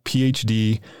Tiller,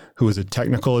 PhD, who is a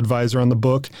technical advisor on the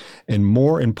book. And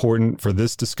more important for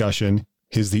this discussion,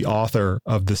 he's the author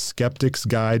of The Skeptic's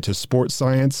Guide to Sports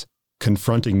Science,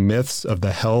 Confronting Myths of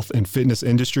the Health and Fitness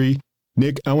Industry.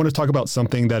 Nick, I want to talk about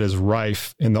something that is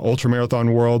rife in the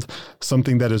ultramarathon world,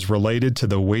 something that is related to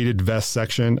the weighted vest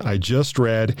section I just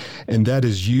read, and that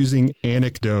is using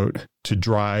anecdote to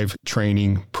drive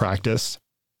training practice.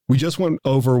 We just went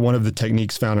over one of the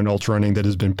techniques found in ultrarunning that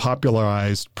has been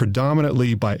popularized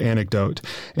predominantly by anecdote,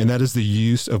 and that is the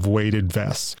use of weighted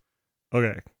vests.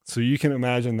 Okay, so you can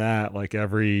imagine that like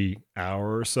every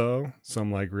hour or so,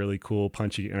 some like really cool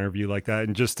punchy interview like that.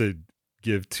 And just to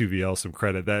give 2VL some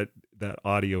credit, that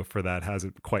audio for that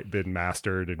hasn't quite been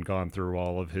mastered and gone through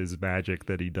all of his magic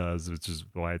that he does, which is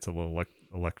why it's a little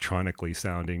electronically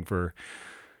sounding for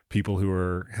people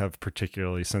who have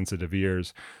particularly sensitive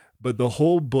ears. But the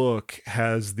whole book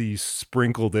has these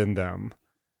sprinkled in them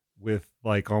with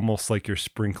like almost like you're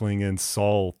sprinkling in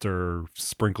salt or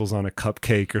sprinkles on a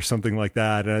cupcake or something like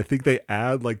that. And I think they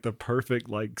add like the perfect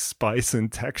like spice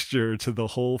and texture to the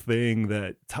whole thing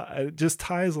that just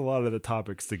ties a lot of the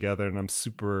topics together. And I'm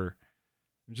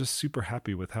just super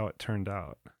happy with how it turned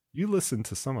out. You listened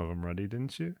to some of them, Ruddy,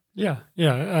 didn't you? Yeah.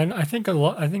 And I think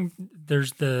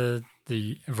there's the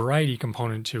variety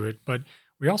component to it, but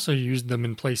we also used them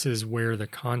in places where the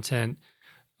content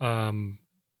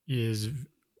is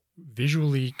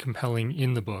visually compelling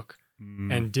in the book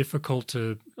and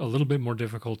a little bit more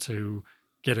difficult to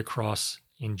get across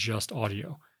in just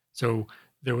audio. So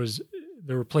there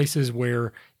were places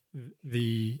where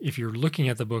if you're looking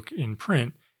at the book in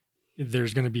print,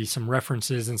 there's going to be some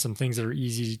references and some things that are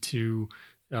easy to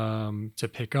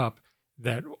pick up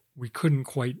that we couldn't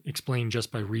quite explain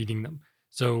just by reading them.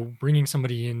 So bringing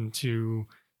somebody in to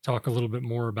talk a little bit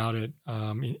more about it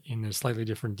in a slightly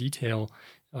different detail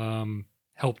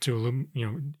help to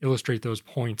illustrate those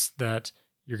points that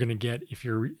you're going to get if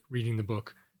you're reading the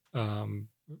book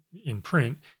in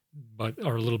print, but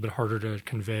are a little bit harder to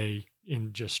convey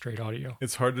in just straight audio.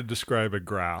 It's hard to describe a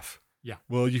graph. Yeah.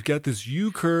 Well, you've got this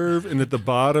U curve, and at the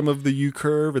bottom of the U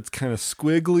curve, it's kind of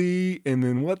squiggly. And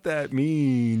then what that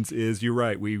means is, you're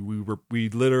right. We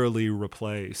literally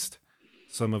replaced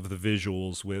some of the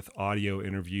visuals with audio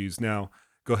interviews. Now,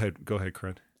 go ahead,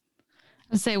 Corinne.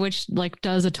 I'd say which like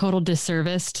does a total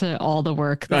disservice to all the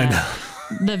work that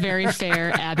the very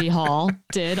fair Abby Hall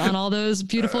did on all those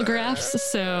beautiful graphs.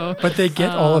 So, but they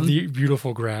get all of the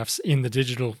beautiful graphs in the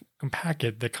digital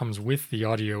packet that comes with the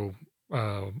audio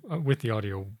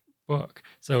book.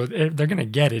 So they're going to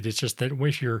get it. It's just that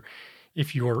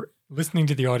if you're listening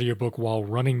to the audiobook while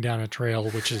running down a trail,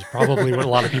 which is probably what a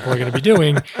lot of people are going to be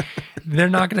doing, they're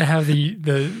not going to have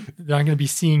they're not going to be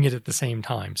seeing it at the same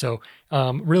time. So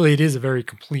really it is a very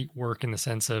complete work in the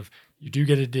sense of you do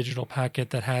get a digital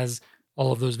packet that has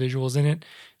all of those visuals in it.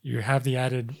 You have the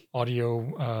added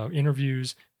audio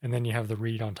interviews, and then you have the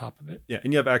read on top of it. Yeah,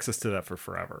 and you have access to that for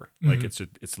forever. Like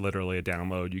it's literally a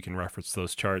download. You can reference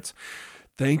those charts.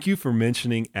 Thank you for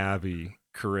mentioning Abby,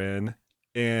 Corinne.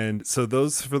 And so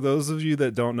for those of you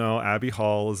that don't know, Abby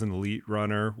Hall is an elite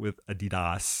runner with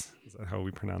Adidas. Is that how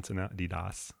we pronounce it now?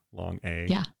 Adidas, long A.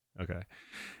 Yeah. Okay.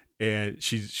 And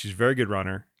she's a very good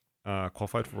runner.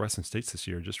 Qualified for Western States this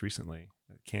year, just recently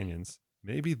at Canyons.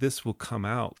 Maybe this will come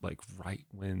out like right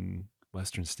when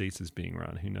Western States is being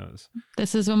run. Who knows?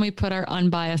 This is when we put our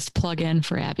unbiased plug in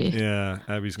for Abby. Yeah,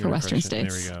 Abby's going for to Western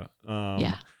States. There we go.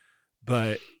 Yeah.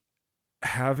 But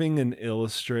having an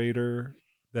illustrator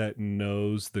that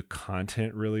knows the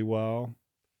content really well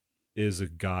is a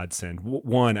godsend.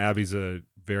 One, Abby's a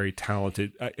very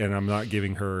talented, and I'm not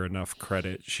giving her enough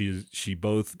credit. She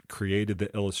both created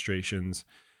the illustrations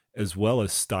as well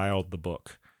as styled the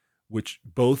book, which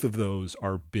both of those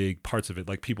are big parts of it.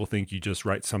 Like people think you just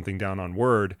write something down on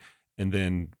Word and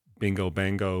then bingo,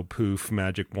 bango, poof,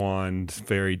 magic wand,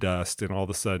 fairy dust, and all of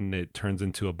a sudden it turns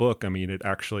into a book. I mean, it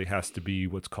actually has to be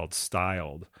what's called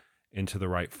styled into the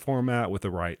right format with the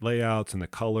right layouts, and the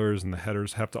colors and the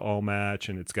headers have to all match,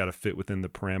 and it's got to fit within the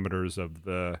parameters of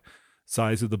the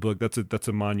size of the book. That's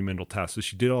a monumental task. So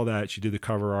she did all that. She did the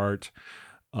cover art,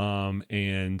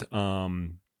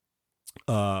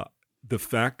 the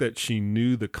fact that she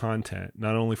knew the content,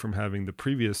 not only from having the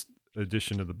previous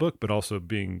edition of the book, but also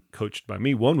being coached by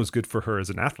me. One was good for her as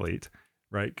an athlete,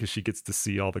 right? Because she gets to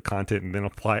see all the content and then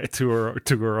apply it to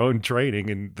her own training,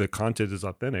 and the content is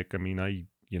authentic. I mean,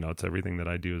 it's everything that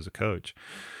I do as a coach.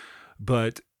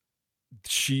 But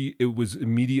it was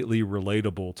immediately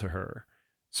relatable to her.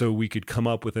 So we could come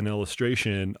up with an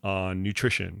illustration on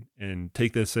nutrition and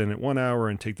take this in at 1 hour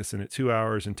and take this in at 2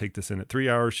 hours and take this in at 3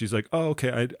 hours. She's like, oh,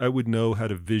 okay, I would know how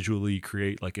to visually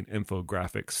create like an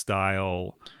infographic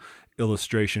style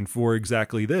illustration for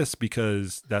exactly this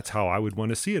because that's how I would want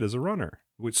to see it as a runner.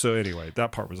 So anyway,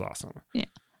 that part was awesome. Yeah.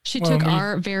 She took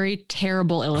our very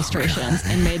terrible illustrations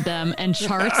and made them, and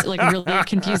charts, like really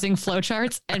confusing flow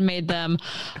charts, and made them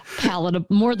palatable,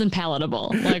 more than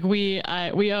palatable. Like we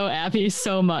owe Abby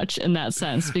so much in that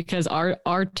sense, because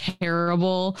our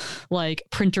terrible like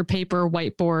printer paper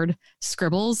whiteboard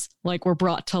scribbles like were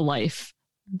brought to life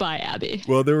by Abby.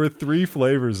 Well, there were 3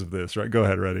 flavors of this, right? Go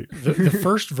ahead, Reddy. The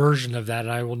first version of that,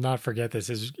 and I will not forget this,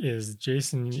 is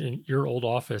Jason in your old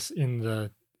office in the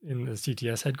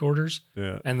CTS headquarters,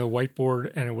 and the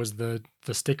whiteboard, and it was the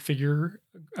stick figure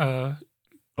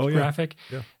graphic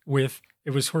with, it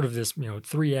was sort of this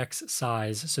 3x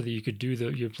size, so that you could do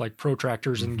you like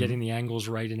protractors and getting the angles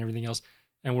right and everything else.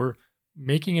 And we're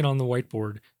making it on the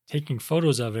whiteboard, taking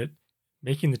photos of it,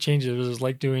 making the changes. It was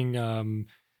like doing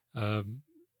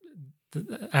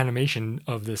the animation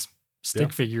of this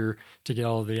stick figure to get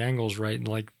all of the angles right, and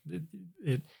like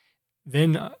it.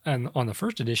 Then on the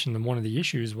first edition, then one of the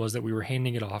issues was that we were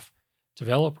handing it off to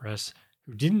developers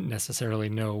who didn't necessarily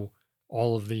know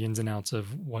all of the ins and outs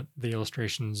of what the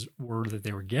illustrations were that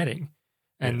they were getting.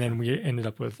 And then we ended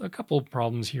up with a couple of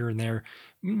problems here and there.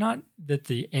 Not that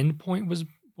the end point was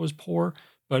poor,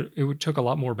 but it took a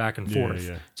lot more back and forth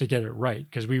to get it right,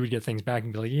 because we would get things back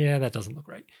and be like, yeah, that doesn't look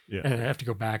right. Yeah. And I'd have to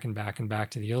go back and back and back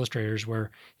to the illustrators,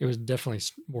 where it was definitely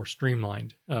more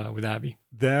streamlined with Abby.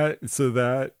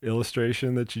 That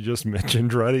illustration that you just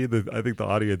mentioned, Ruddy, I think the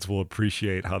audience will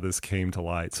appreciate how this came to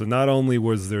light. So not only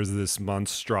was there's this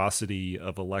monstrosity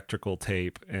of electrical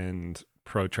tape and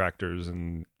protractors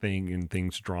and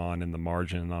things drawn in the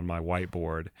margin on my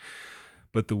whiteboard,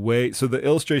 but the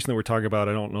illustration that we're talking about,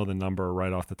 I don't know the number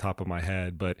right off the top of my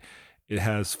head, but it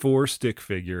has 4 stick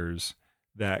figures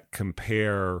that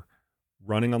compare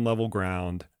running on level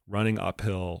ground, running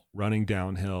uphill, running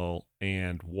downhill,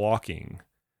 and walking,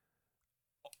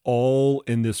 all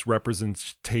in this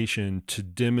representation to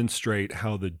demonstrate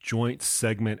how the joint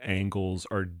segment angles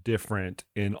are different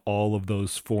in all of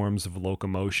those forms of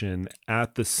locomotion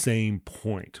at the same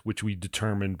point, which we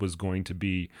determined was going to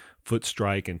be foot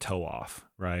strike and toe off,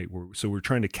 right? So we're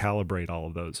trying to calibrate all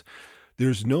of those.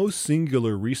 There's no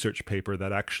singular research paper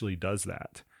that actually does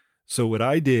that. So what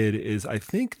I did is I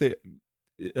think that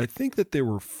there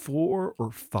were 4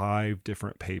 or 5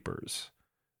 different papers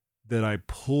that I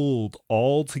pulled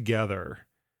all together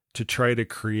to try to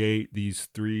create these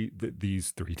 3D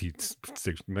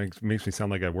makes me sound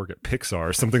like I work at Pixar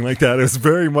or something like that. It was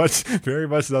very much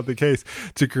not the case,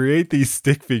 to create these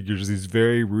stick figures, these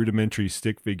very rudimentary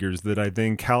stick figures that I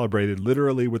then calibrated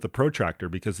literally with a protractor,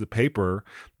 because the paper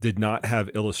did not have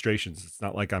illustrations. It's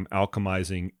not like I'm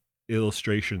alchemizing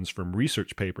illustrations from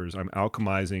research papers. I'm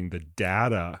alchemizing the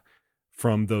data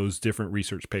from those different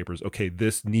research papers. Okay,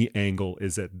 this knee angle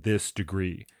is at this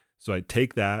degree. So I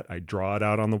take that, I draw it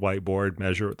out on the whiteboard,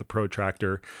 measure it with the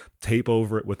protractor, tape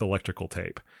over it with electrical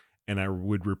tape. And I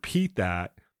would repeat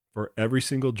that for every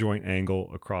single joint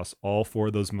angle across all 4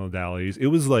 of those modalities. It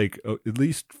was like at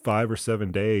least 5 or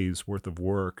 7 days worth of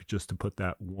work just to put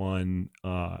that one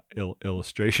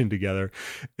illustration together.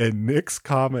 And Nick's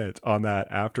comment on that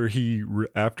after he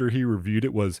reviewed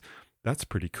it was, "That's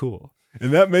pretty cool."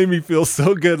 And that made me feel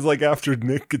so good. It's like after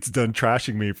Nick gets done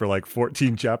trashing me for like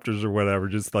 14 chapters or whatever,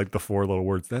 just like the 4 little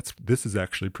words, this is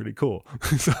actually pretty cool.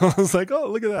 So I was like, oh,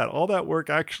 look at that. All that work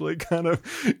actually kind of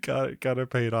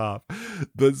paid off.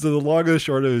 But so the long and the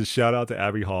short of it is, shout out to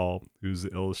Abby Hall, who's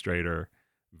the illustrator.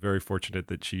 Very fortunate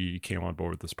that she came on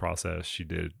board with this process. She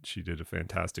did a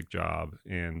fantastic job.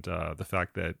 And the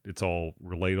fact that it's all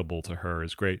relatable to her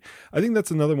is great. I think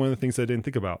that's another one of the things I didn't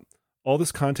think about. All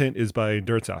this content is by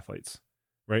endurance athletes,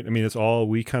 right? I mean, it's all,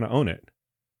 we kind of own it.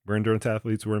 We're endurance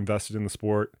athletes. We're invested in the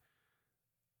sport.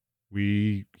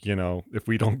 We, if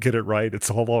we don't get it right,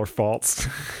 it's all our faults.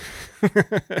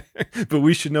 But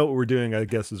we should know what we're doing, I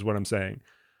guess, is what I'm saying.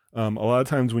 A lot of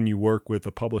times when you work with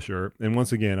a publisher, and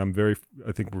once again,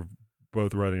 I think we're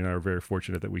both, Ruddy and I, are very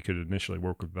fortunate that we could initially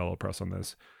work with VeloPress on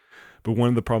this. But one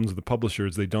of the problems with the publisher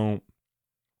is they don't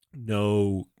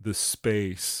know the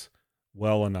space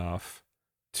well enough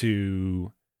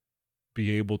to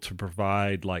be able to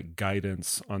provide like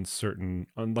guidance on certain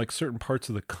parts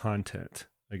of the content,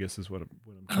 I guess is what I'm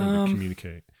trying to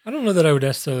communicate. I don't know that I would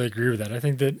necessarily agree with that. I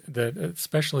think that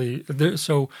especially there,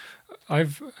 so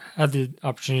I've had the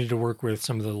opportunity to work with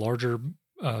some of the larger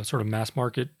sort of mass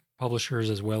market publishers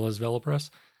as well as VeloPress.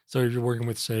 So if you're working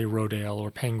with, say, Rodale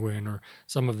or Penguin or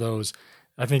some of those,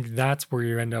 I think that's where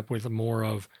you end up with more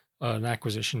of an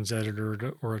acquisitions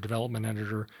editor or a development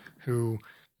editor who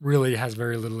really has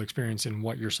very little experience in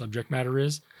what your subject matter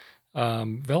is.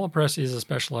 VeloPress is a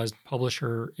specialized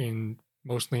publisher in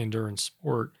mostly endurance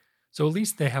sport. So at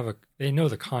least they know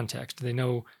the context. They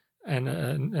know,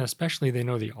 and especially they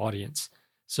know the audience.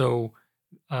 So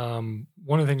one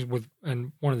of the things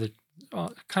one of the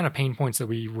kind of pain points that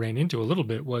we ran into a little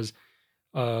bit was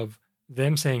of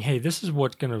them saying, "Hey, this is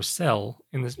what's going to sell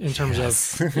in terms of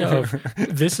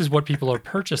this is what people are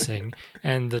purchasing,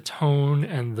 and the tone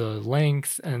and the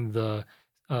length and the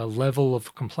level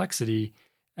of complexity."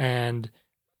 And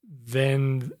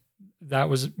then that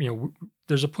was,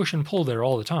 there's a push and pull there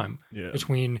all the time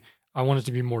between, I want it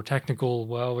to be more technical.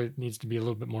 Well, it needs to be a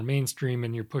little bit more mainstream,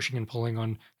 and you're pushing and pulling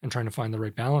on and trying to find the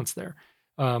right balance there.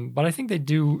 But I think they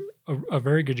do a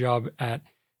very good job at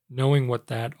knowing what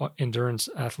that endurance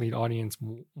athlete audience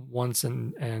wants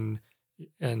and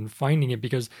finding it,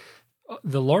 because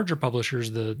the larger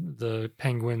publishers, the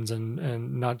Penguins,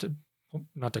 and not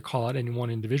to call out any one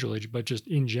individual, but just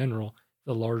in general,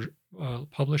 the large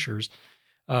publishers,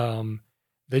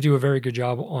 they do a very good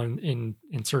job in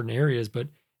certain areas, but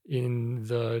in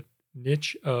the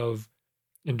niche of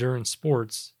endurance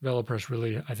sports, VeloPress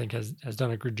really, I think, has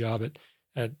done a good job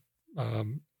at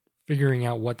figuring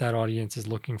out what that audience is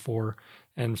looking for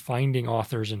and finding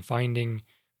authors and finding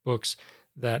books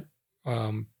that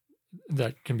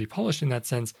can be published in that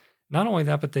sense. Not only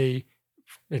that, but they,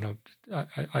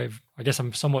 I guess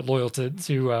I'm somewhat loyal to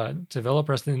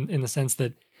VeloPress in the sense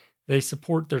that they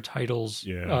support their titles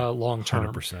long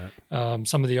term. 100%.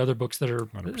 Some of the other books that are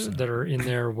 100%. In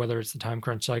there, whether it's the Time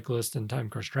Crunch Cyclist and Time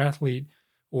Crunch Triathlete,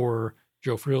 or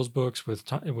Joe Friel's books with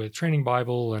Training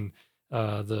Bible and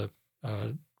the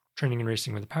Training and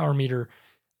Racing with a Power Meter,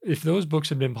 if those books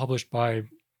had been published by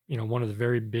one of the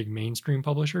very big mainstream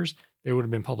publishers, they would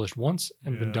have been published once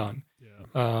and been done.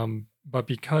 Yeah. But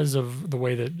because of the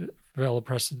way that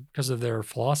VeloPress, because of their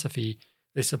philosophy,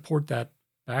 they support that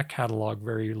back catalog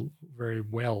very, very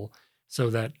well,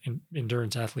 so that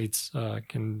endurance athletes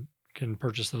can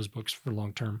purchase those books for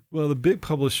long term. Well, the big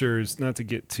publishers, not to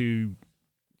get too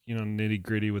nitty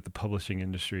gritty with the publishing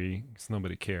industry, because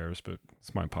nobody cares, but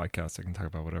it's my podcast, I can talk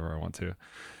about whatever I want to.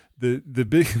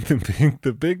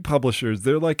 The big publishers,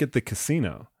 they're like at the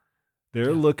casino.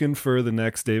 They're looking for the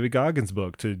next David Goggins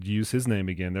book, to use his name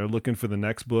again. They're looking for the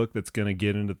next book that's going to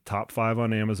get into the top 5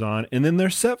 on Amazon, and then they're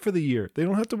set for the year. They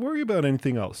don't have to worry about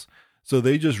anything else. So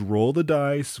they just roll the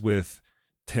dice with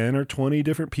 10 or 20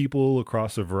 different people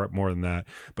across more than that,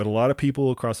 but a lot of people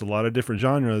across a lot of different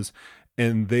genres,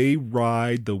 and they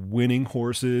ride the winning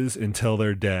horses until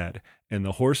they're dead. And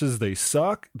the horses that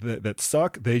suck,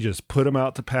 they just put them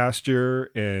out to pasture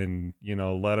and,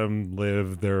 let them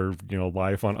live their,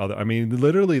 life on other. I mean,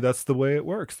 literally, that's the way it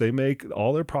works. They make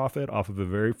all their profit off of a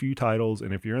very few titles.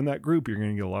 And if you're in that group, you're going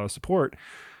to get a lot of support.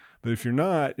 But if you're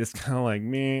not, it's kind of like,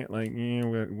 me,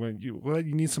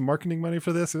 you need some marketing money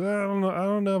for this? I don't know. I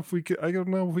don't know if we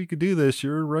could do this.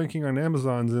 You're ranking on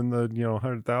Amazon's in the,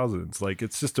 100,000s. Like,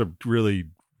 it's just a really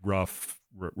rough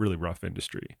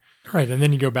industry. Right. And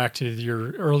then you go back to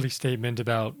your early statement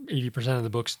about 80% of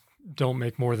the books don't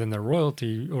make more than their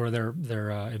royalty or their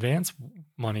advance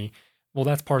money. Well,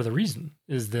 that's part of the reason,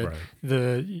 is that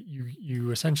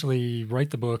you essentially write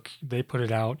the book, they put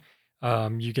it out,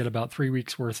 you get about 3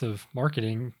 weeks worth of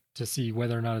marketing to see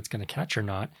whether or not it's going to catch or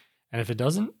not. And if it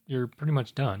doesn't, you're pretty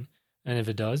much done. And if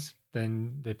it does,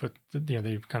 then they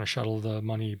they kind of shuttle the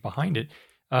money behind it.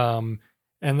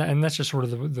 And that's just sort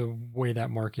of the way that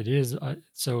market is.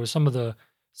 So some of the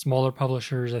smaller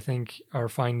publishers, I think, are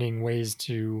finding ways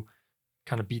to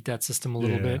kind of beat that system a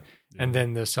little bit. Yeah. And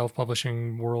then the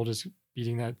self-publishing world is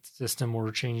beating that system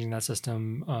or changing that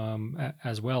system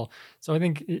as well. So I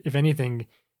think, if anything,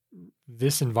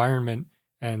 this environment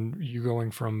and you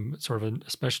going from sort of a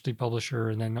specialty publisher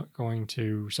and then going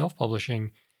to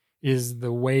self-publishing is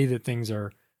the way that things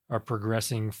are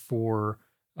progressing for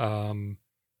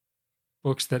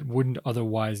books that wouldn't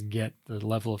otherwise get the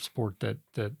level of support that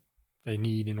they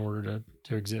need in order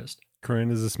to exist. Corinne,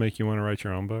 does this make you want to write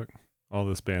your own book? All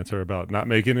this banter about not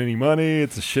making any money,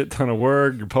 it's a shit ton of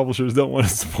work, your publishers don't want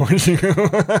to support you.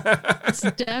 It's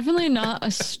definitely not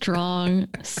a strong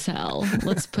sell.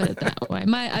 Let's put it that way.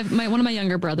 One of my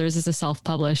younger brothers is a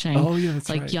self-publishing,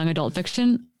 young adult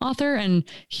fiction author, and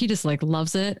he just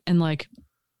loves it and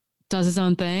does his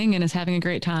own thing and is having a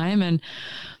great time. And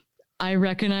I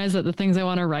recognize that the things I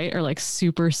want to write are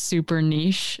super, super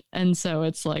niche. And so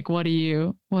it's what do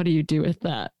you do with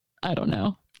that? I don't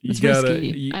know. It's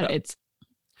risky.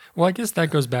 Well, I guess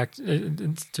that goes back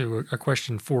to a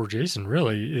question for Jason,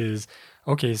 really, is,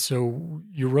 okay, so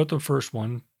you wrote the first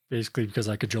one basically because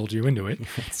I cajoled you into it.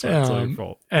 That's all your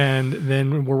fault. And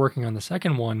then we're working on the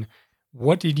second one.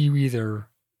 What did you either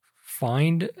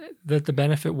find that the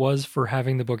benefit was for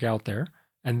having the book out there?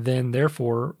 And then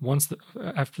therefore,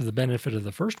 after the benefit of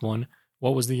the first one,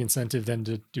 what was the incentive then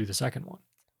to do the second one?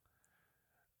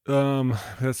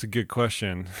 That's a good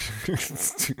question.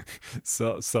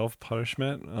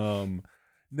 Self-punishment.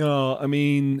 No, I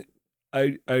mean,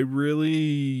 I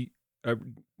really,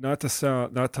 not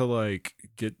to like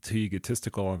get too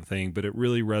egotistical on the thing, but it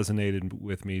really resonated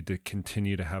with me to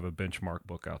continue to have a benchmark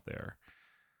book out there.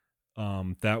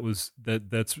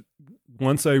 That's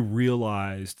once I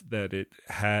realized that it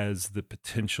has the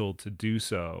potential to do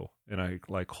so, and I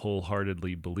like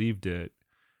wholeheartedly believed it,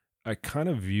 I kind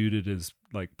of viewed it as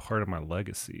like part of my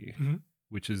legacy,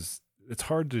 which is, it's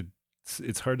hard to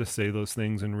say those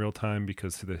things in real time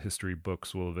because the history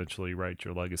books will eventually write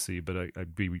your legacy. But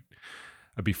I'd be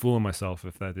fooling myself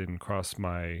if that didn't cross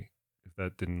my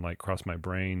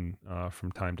brain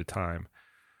from time to time.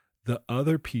 The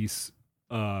other piece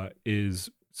is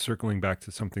circling back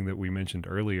to something that we mentioned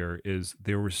earlier, is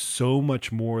there was so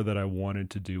much more that I wanted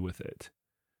to do with it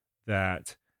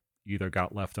that either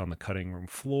got left on the cutting room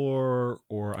floor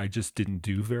or I just didn't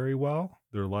do very well.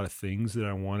 There are a lot of things that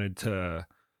I wanted to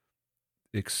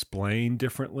explain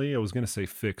differently. I was going to say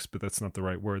fix, but that's not the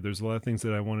right word. There's a lot of things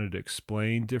that I wanted to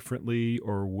explain differently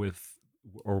or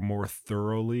more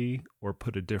thoroughly, or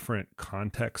put a different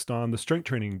context on. The strength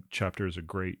training chapter is a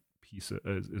great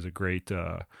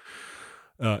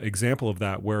example of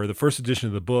that, where the first edition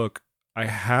of the book, I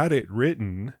had it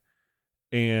written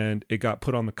and it got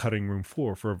put on the cutting room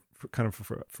floor for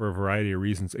a variety of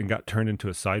reasons and got turned into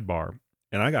a sidebar.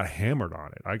 And I got hammered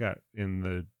on it. I got in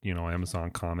the,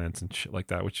 Amazon comments and shit like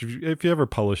that, which if you ever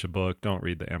publish a book, don't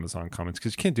read the Amazon comments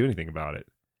because you can't do anything about it.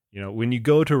 When you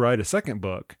go to write a second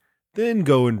book, then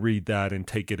go and read that and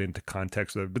take it into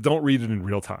context, but don't read it in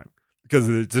real time because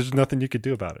there's nothing you could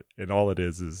do about it. And all it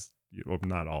is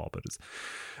not all, but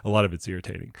a lot of it's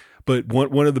irritating. But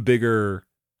one of the bigger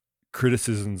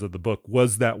criticisms of the book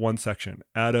was that one section.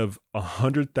 Out of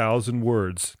 100,000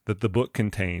 words that the book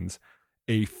contains,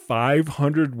 a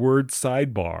 500-word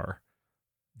sidebar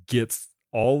gets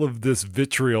all of this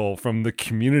vitriol from the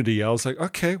community. I was like,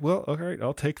 okay, well, all right,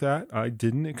 I'll take that. I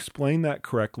didn't explain that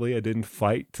correctly. I didn't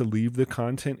fight to leave the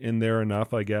content in there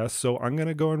enough, I guess. So I'm going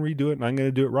to go and redo it, and I'm going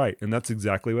to do it right. And that's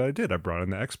exactly what I did. I brought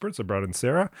in the experts. I brought in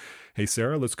Sarah. Hey,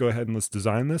 Sarah, let's go ahead and let's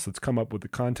design this. Let's come up with the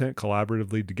content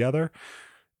collaboratively together.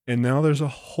 And now there's a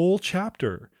whole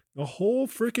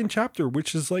freaking chapter,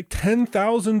 which is like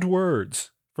 10,000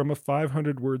 words from a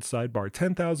 500-word sidebar,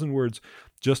 10,000 words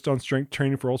just on strength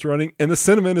training for ultra running, and the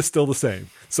sentiment is still the same.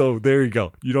 So there you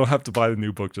go. You don't have to buy the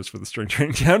new book just for the strength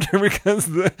training chapter because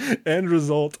the end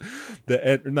result,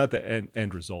 not the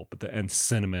end result, but the end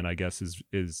sentiment, I guess, is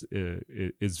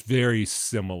very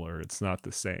similar. It's not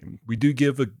the same. We do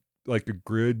give a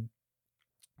good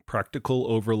practical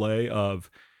overlay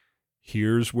of,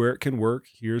 here's where it can work,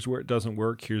 here's where it doesn't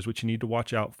work, here's what you need to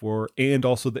watch out for, and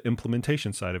also the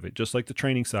implementation side of it. Just like the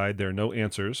training side, there are no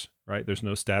answers, right? There's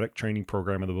no static training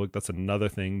program in the book. That's another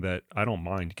thing that I don't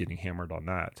mind getting hammered on,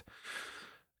 that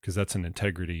because that's an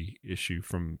integrity issue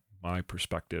from my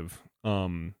perspective.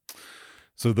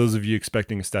 So those of you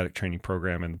expecting a static training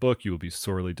program in the book, you will be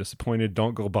sorely disappointed.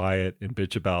 Don't go buy it and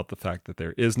bitch about the fact that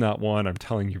there is not one. I'm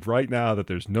telling you right now that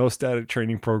there's no static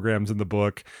training programs in the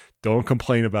book. Don't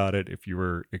complain about it if you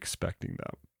were expecting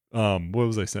them. What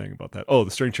was I saying about that? Oh, the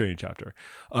strength training chapter.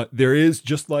 There is,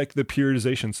 just like the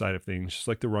periodization side of things, just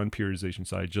like the run periodization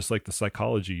side, just like the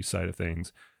psychology side of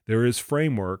things, there is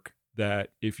framework that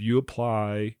if you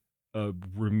apply a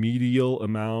remedial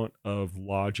amount of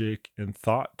logic and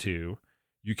thought to,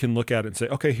 you can look at it and say,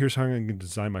 okay, here's how I'm going to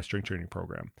design my strength training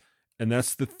program. And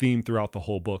that's the theme throughout the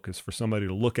whole book, is for somebody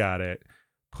to look at it,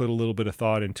 put a little bit of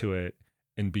thought into it,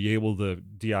 and be able to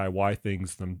DIY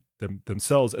things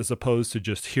themselves, as opposed to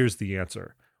just, here's the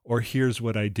answer, or here's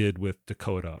what I did with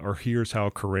Dakota, or here's how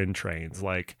Corinne trains.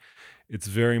 Like, it's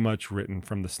very much written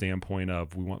from the standpoint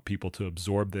of, we want people to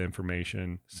absorb the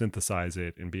information, synthesize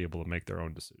it, and be able to make their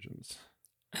own decisions.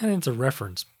 And it's a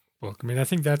reference book. I mean, I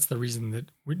think that's the reason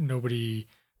that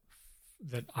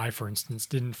I, for instance,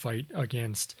 didn't fight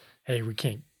against, hey, we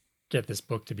can't get this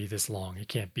book to be this long. It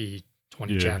can't be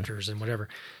 20 chapters and whatever.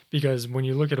 Because when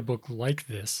you look at a book like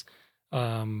this,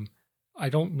 I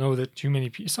don't know that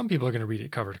some people are going to read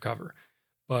it cover to cover,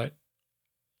 but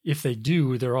if they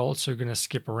do, they're also going to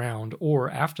skip around,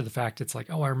 or after the fact, it's like,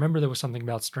 oh, I remember there was something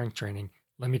about strength training.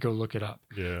 Let me go look it up.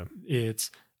 Yeah.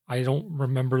 I don't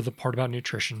remember the part about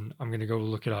nutrition. I'm going to go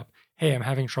look it up. Hey, I'm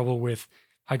having trouble with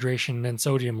hydration and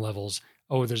sodium levels.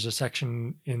 Oh, there's a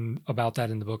section about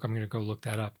that in the book. I'm going to go look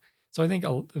that up. So I think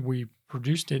we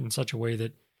produced it in such a way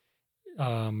that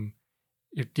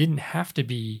it didn't have to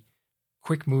be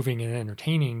quick moving and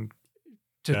entertaining.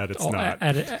 That it's not.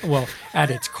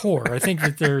 At its core, I think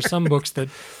that there are some books that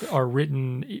are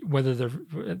written, whether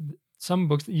they're some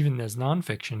books even as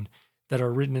nonfiction, that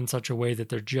are written in such a way that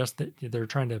they're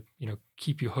trying to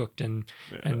keep you hooked and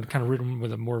kind of written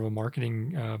with a more of a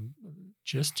marketing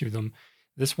gist to them.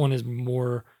 This one is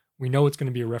more. We know it's going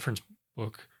to be a reference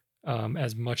book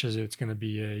as much as it's going to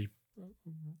be a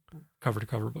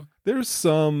cover-to-cover book. There's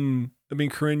some, I mean,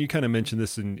 Corinne, you kind of mentioned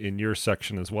this in your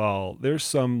section as well. There's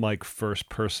some like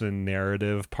first-person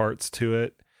narrative parts to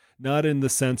it, not in the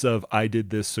sense of I did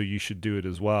this so you should do it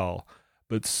as well,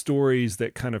 but stories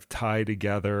that kind of tie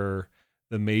together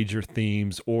the major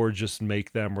themes or just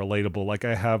make them relatable. Like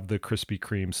I have the Krispy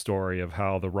Kreme story of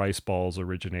how the rice balls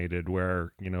originated,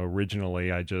 where,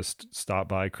 originally I just stopped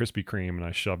by Krispy Kreme and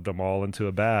I shoved them all into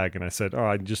a bag and I said,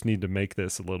 I just need to make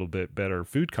this a little bit better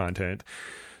food content.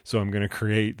 So I'm going to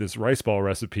create this rice ball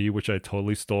recipe, which I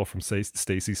totally stole from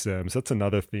Stacy Sims. That's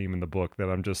another theme in the book, that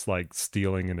I'm just like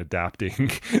stealing and adapting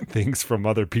things from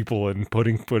other people and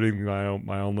putting my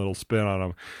own little spin on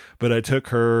them. But I took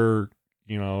her,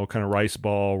 kind of rice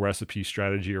ball recipe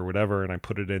strategy or whatever, and I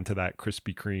put it into that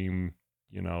Krispy Kreme,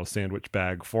 sandwich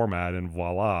bag format, and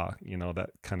voila, that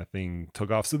kind of thing took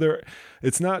off. So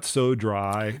it's not so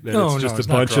dry that it's just a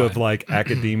bunch of like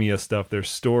academia stuff. There's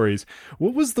stories.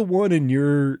 What was the one in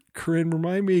your, Corinne,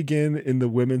 remind me again, in the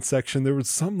women's section, there was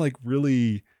some like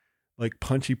really like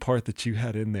punchy part that you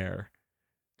had in there.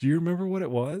 Do you remember what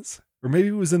it was? Or maybe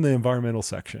it was in the environmental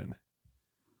section.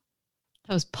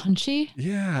 That was punchy?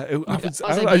 Yeah. I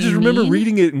just remember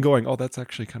reading it and going, oh, that's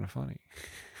actually kind of funny.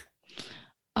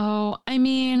 Oh, I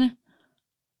mean,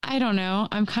 I don't know.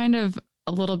 I'm kind of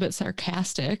a little bit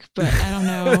sarcastic, but I don't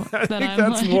know. I think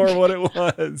that's more what it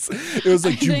was. It was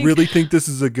like, do you really think this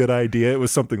is a good idea? It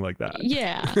was something like that.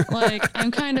 Yeah. Like,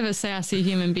 I'm kind of a sassy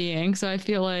human being. So I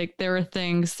feel like there were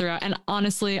things throughout. And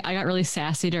honestly, I got really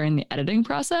sassy during the editing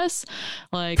process.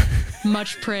 Like,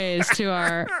 much praise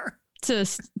to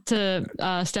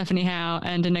Stephanie Howe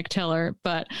and to Nick Tiller,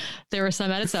 but there were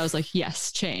some edits that I was like,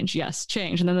 yes, change.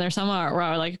 And then there's some where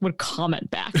I would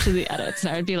comment back to the edits,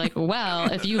 and I would be like,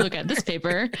 well, if you look at this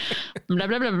paper, blah,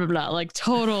 blah, blah, blah, blah, like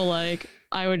total, like,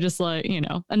 I would just like,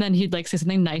 and then he'd like say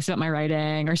something nice about my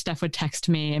writing, or Steph would text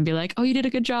me and be like, oh, you did a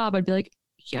good job. I'd be like,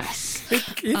 yes.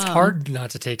 It's hard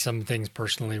not to take some things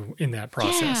personally in that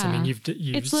process. Yeah. I mean,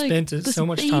 you've spent so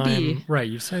much time, right?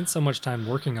 You've spent so much time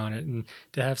working on it, and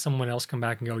to have someone else come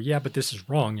back and go, yeah, but this is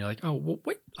wrong. You're like, oh, well,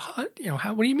 wait, what do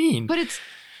you mean? But it's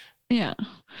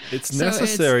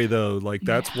necessary though. Like,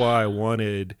 that's why I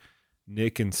wanted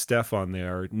Nick and Steph on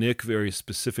there. Nick very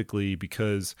specifically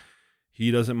because he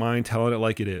doesn't mind telling it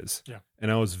like it is. Yeah.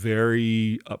 And I was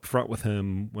very upfront with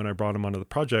him when I brought him onto the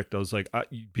project. I was like,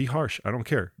 be harsh. I don't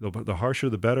care. The harsher,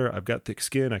 the better. I've got thick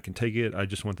skin. I can take it. I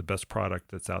just want the best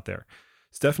product that's out there.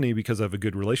 Stephanie, because I have a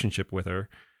good relationship with her,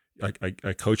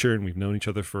 I coach her and we've known each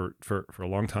other for a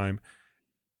long time.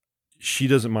 She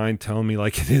doesn't mind telling me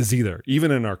like it is either.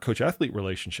 Even in our coach-athlete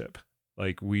relationship,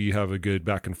 like we have a good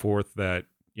back and forth that,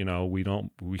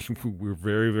 we're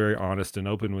very, very honest and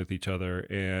open with each other,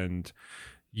 and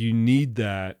you need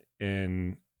that.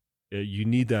 And you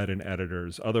need that in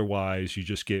editors. Otherwise you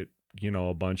just get,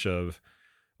 a bunch of,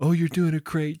 oh, you're doing a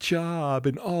great job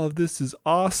and all of this is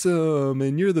awesome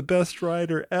and you're the best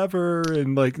writer ever.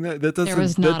 And like, that doesn't, there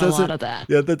was not a lot of that.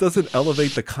 Yeah. That doesn't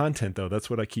elevate the content though.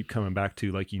 That's what I keep coming back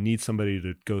to. Like, you need somebody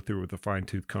to go through with a fine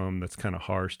tooth comb that's kind of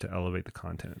harsh to elevate the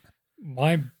content.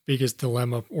 My biggest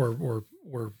dilemma or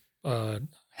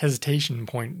hesitation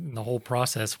point in the whole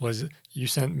process was you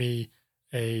sent me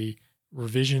a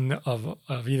revision of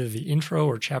either the intro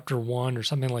or chapter 1 or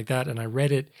something like that, and I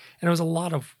read it, and it was a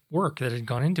lot of work that had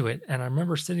gone into it, and I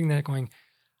remember sitting there going,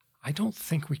 I don't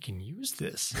think we can use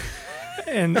this.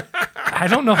 And I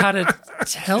don't know how to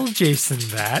tell Jason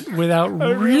that without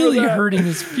really hurting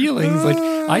his feelings. Like,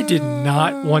 I did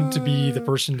not want to be the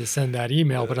person to send that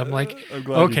email, but I'm like,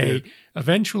 okay,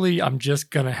 eventually I'm just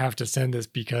going to have to send this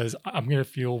because I'm going to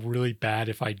feel really bad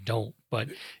if I don't. But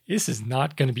this is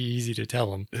not going to be easy to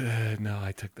tell him. No,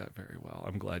 I took that very well.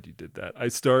 I'm glad you did that. I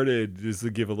started, just to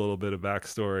give a little bit of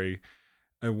backstory,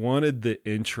 I wanted the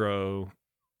intro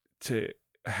to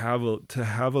have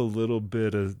a little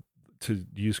bit of, to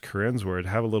use Corinne's word,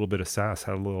 have a little bit of sass,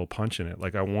 have a little punch in it.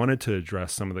 Like, I wanted to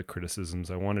address some of the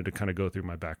criticisms. I wanted to kind of go through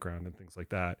my background and things like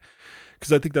that,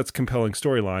 because I think that's a compelling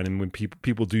storyline. And when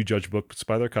people do judge books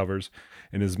by their covers,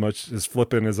 and as much as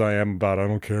flippant as I am about, I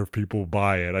don't care if people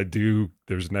buy it,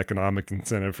 there's an economic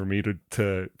incentive for me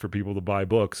for people to buy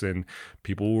books, and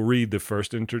people will read the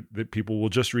first that people will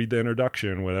just read the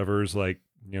introduction, whatever's like,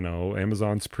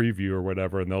 Amazon's preview or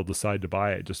whatever, and they'll decide to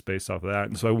buy it just based off of that.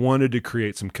 And so I wanted to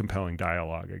create some compelling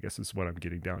dialogue, I guess is what I'm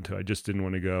getting down to. I just didn't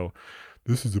want to go,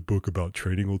 this is a book about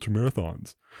training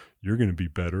ultramarathons. You're going to be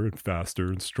better and faster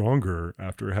and stronger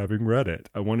after having read it.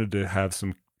 I wanted to have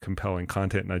some compelling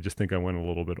content, and I just think I went a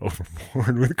little bit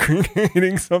overboard with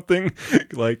creating something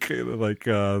like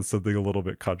something a little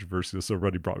bit controversial. So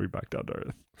Ruddy brought me back down to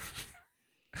earth.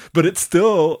 But it's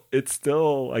still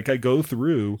like I go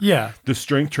through the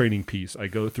strength training piece. I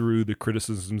go through the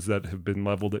criticisms that have been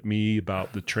leveled at me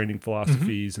about the training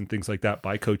philosophies and things like that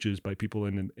by coaches, by people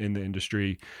in the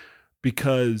industry,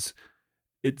 because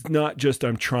it's not just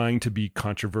I'm trying to be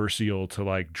controversial to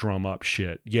like drum up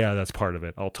shit. Yeah, that's part of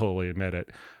it. I'll totally admit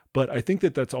it. But I think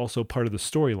that that's also part of the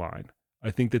storyline.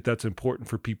 I think that that's important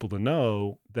for people to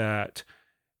know that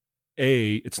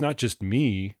it's not just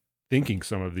me thinking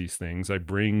some of these things. I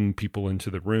bring people into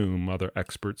the room, other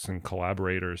experts and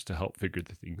collaborators to help figure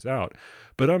the things out.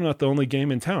 But I'm not the only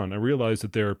game in town. I realize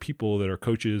that there are people that are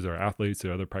coaches or athletes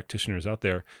or other practitioners out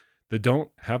there that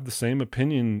don't have the same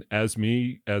opinion as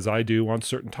me, as I do on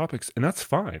certain topics. And that's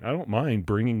fine. I don't mind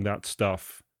bringing that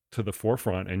stuff to the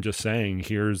forefront and just saying,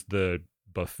 here's the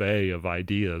buffet of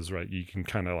ideas, right? You can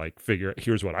kind of like figure,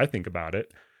 here's what I think about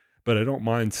it. But I don't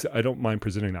mind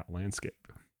presenting that landscape.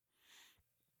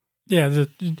 Yeah,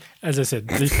 as I said,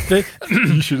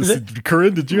 you should have said,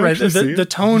 Corinne, did you actually see it? The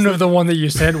tone of the one that you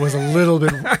said was a little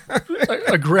bit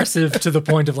aggressive to the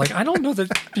point of like, I don't know that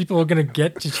people are going to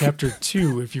get to chapter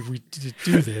 2 if we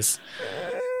do this.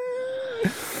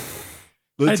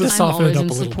 I had to soften it up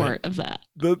a little bit. Of that.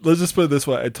 Let's just put it this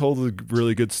way. I told a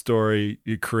really good story.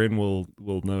 Corinne will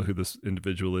know who this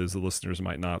individual is. The listeners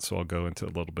might not, so I'll go into a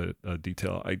little bit of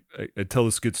detail. I tell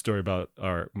this good story about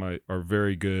our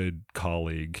very good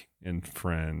colleague and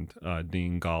friend,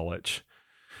 Dean Golich,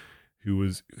 who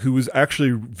was actually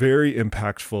very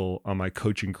impactful on my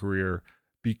coaching career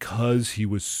because he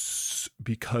was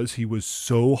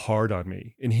so hard on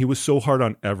me, and he was so hard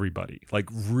on everybody, like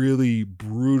really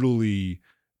brutally,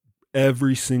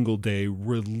 every single day,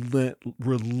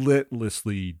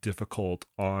 relentlessly difficult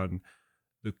on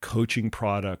the coaching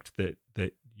product that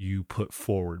you put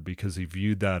forward, because he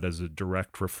viewed that as a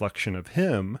direct reflection of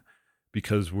him,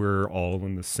 because we're all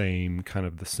in the same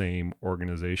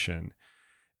organization.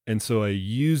 And so I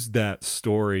used that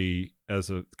story as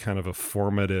a kind of a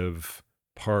formative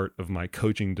part of my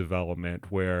coaching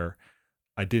development, where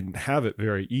I didn't have it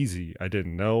very easy. I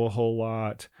didn't know a whole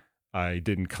lot. I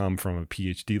didn't come from a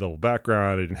PhD level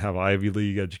background. I didn't have Ivy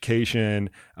League education.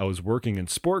 I was working in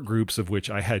sport groups of which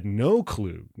I had no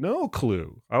clue.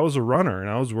 I was a runner, and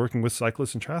I was working with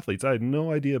cyclists and triathletes. I had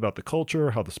no idea about the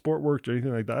culture, how the sport worked, or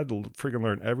anything like that. I had to freaking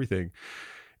learn everything.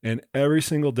 And every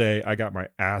single day I got my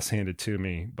ass handed to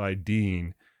me by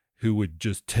Dean, who would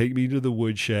just take me to the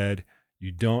woodshed.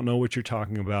 You don't know what you're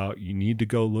talking about. You need to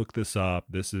go look this up.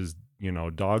 This is,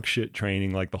 dog shit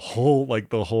training, like the whole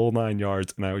 9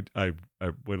 yards. And I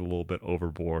went a little bit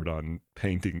overboard on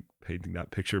painting that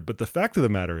picture. But the fact of the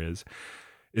matter is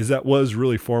that was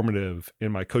really formative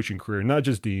in my coaching career, not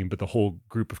just Dean, but the whole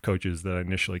group of coaches that I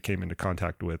initially came into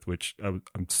contact with, which I'm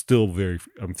still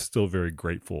very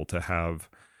grateful to have,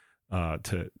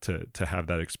 to have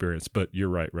that experience. But you're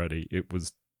right, Ruddy.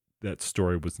 That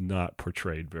story was not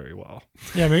portrayed very well.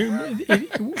 Yeah, I mean,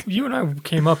 you and I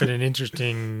came up in an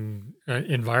interesting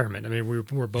environment. I mean, we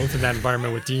were both in that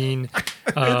environment with Dean,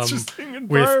 interesting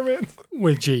environment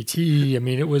with JT. I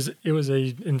mean, it was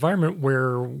a environment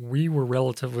where we were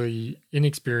relatively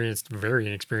very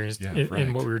inexperienced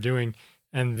in what we were doing,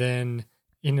 and then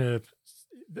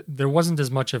there wasn't as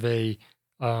much of a.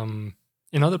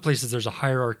 In other places, there's a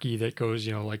hierarchy that goes,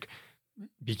 like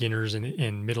beginners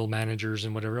and middle managers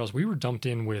and whatever else. We were dumped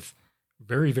in with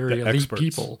very, very elite experts.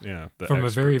 People from a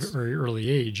very, very early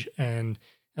age. And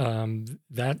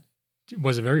that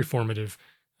was a very formative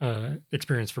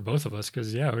experience for both of us,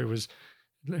 because, it was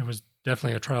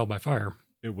definitely a trial by fire.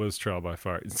 It was trial by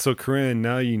fire. So, Corinne,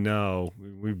 now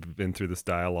we've been through this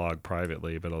dialogue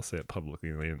privately, but I'll say it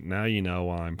publicly. Now you know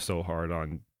why I'm so hard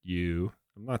on you.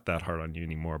 I'm not that hard on you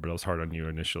anymore, but I was hard on you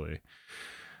initially.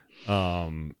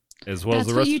 As well as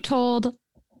the rest. That's what you told.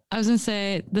 I was going to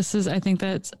say, I think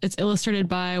it's illustrated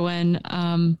by when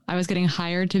I was getting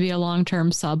hired to be a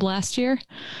long-term sub last year.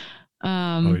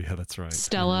 Oh yeah, that's right.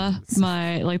 Stella,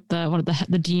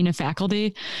 the dean of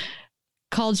faculty,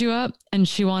 called you up, and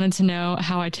she wanted to know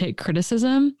how I take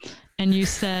criticism. And you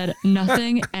said,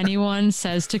 nothing anyone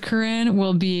says to Corinne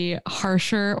will be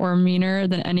harsher or meaner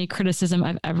than any criticism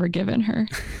I've ever given her.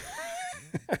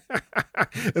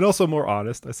 And also more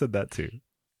honest. I said that too.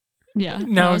 Yeah.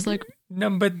 No, I was like, no,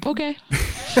 but okay.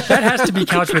 that has to be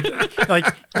couched with like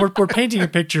we're painting a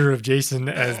picture of Jason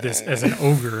as an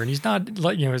ogre, and he's not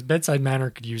like, you know, his bedside manner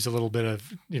could use a little bit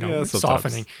of, you know,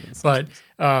 softening, but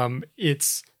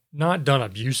it's not done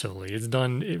abusively. It's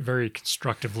done very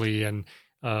constructively and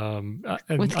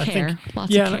with I care, think,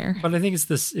 lots of care. But I think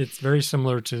it's very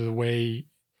similar to the way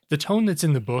the tone that's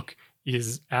in the book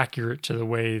is accurate to the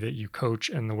way that you coach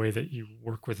and the way that you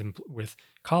work with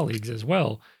colleagues as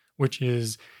well, which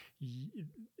is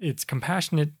it's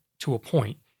compassionate to a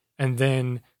point, and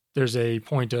then there's a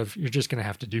point of you're just going to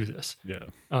have to do this. Yeah.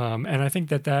 And I think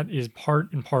that is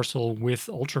part and parcel with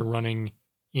ultra running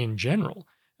in general.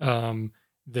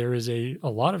 There is a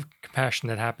lot of compassion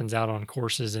that happens out on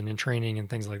courses and in training and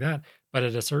things like that. But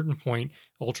at a certain point,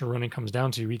 ultra running comes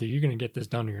down to either you're going to get this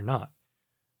done or you're not.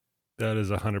 That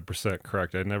is 100%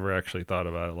 correct. I never actually thought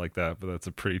about it like that, but that's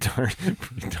a pretty darn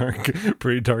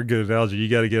good analogy. You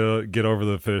got to get over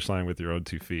the finish line with your own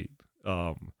 2 feet.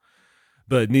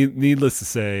 But needless to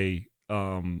say,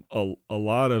 a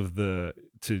lot of to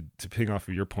ping off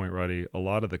of your point, Roddy, a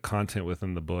lot of the content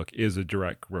within the book is a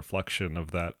direct reflection of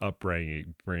that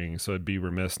upbringing. So it'd be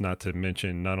remiss not to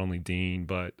mention not only Dean,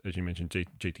 but as you mentioned,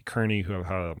 JT Kearney, who I've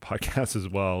had on podcast as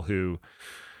well, who,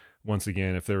 once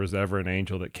again, if there was ever an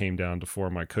angel that came down to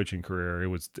form my coaching career, it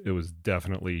was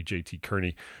definitely JT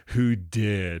Kearney, who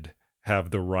did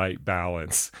have the right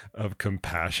balance of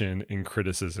compassion and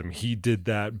criticism. He did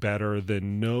that better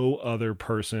than no other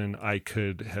person I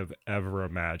could have ever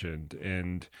imagined.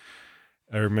 And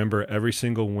I remember every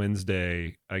single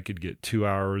Wednesday I could get 2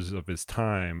 hours of his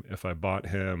time if I bought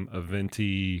him a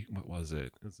venti, what was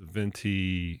it? It's a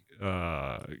venti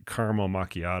caramel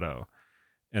macchiato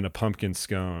and a pumpkin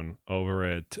scone over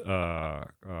at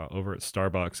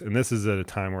Starbucks. And this is at a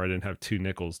time where I didn't have 2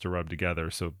 nickels to rub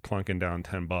together. So plunking down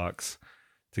 $10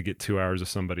 to get 2 hours of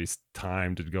somebody's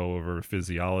time to go over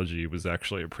physiology was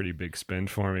actually a pretty big spend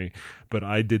for me. But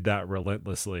I did that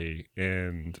relentlessly.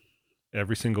 And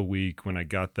every single week when I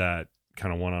got that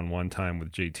kind of one-on-one time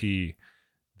with JT,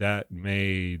 that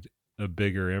made a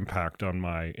bigger impact on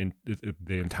the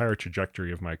entire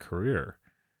trajectory of my career,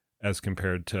 as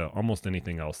compared to almost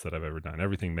anything else that I've ever done.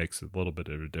 Everything makes a little bit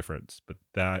of a difference, but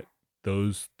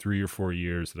those 3 or 4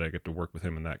 years that I get to work with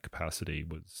him in that capacity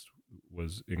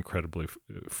was incredibly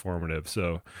formative.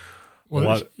 So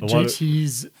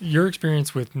your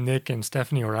experience with Nick and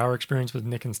Stephanie, or our experience with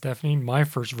Nick and Stephanie, my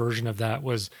first version of that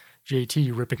was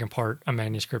JT ripping apart a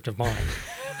manuscript of mine.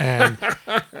 And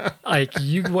like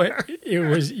you'd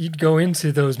go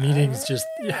into those meetings just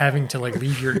having to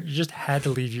you just had to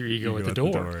leave your ego at the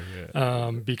door.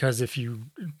 Yeah. Because if you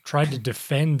tried to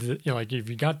defend, if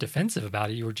you got defensive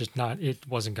about it, you were just it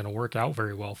wasn't going to work out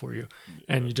very well for you.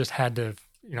 Yeah. And you just had to,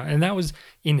 and that was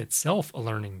in itself a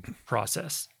learning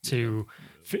process to,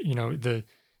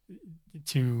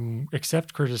 to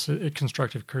accept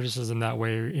constructive criticism that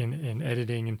way in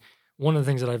editing. And one of the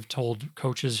things that I've told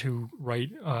coaches who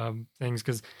write things,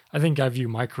 because I think I view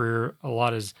my career a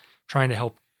lot as trying to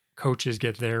help coaches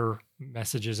get their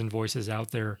messages and voices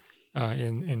out there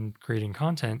in creating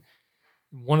content.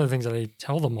 One of the things that I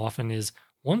tell them often is,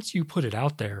 once you put it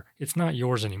out there, it's not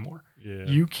yours anymore. Yeah.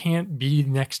 You can't be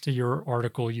next to your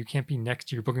article. You can't be next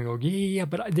to your book and go, yeah,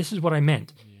 but this is what I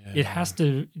meant. Yeah. It has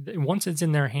to, once it's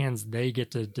in their hands, they get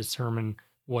to determine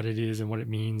what it is and what it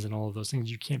means and all of those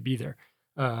things. You can't be there.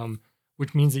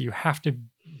 Which means that you have to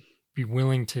be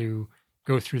willing to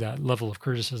go through that level of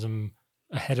criticism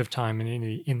ahead of time and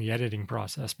in the editing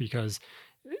process, because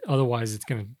otherwise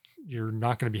you're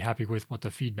not going to be happy with what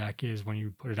the feedback is when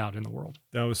you put it out in the world.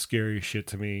 That was scary shit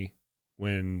to me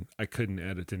when I couldn't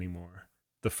edit anymore.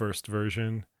 The first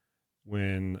version,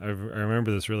 when I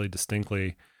remember this really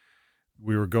distinctly,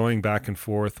 we were going back and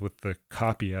forth with the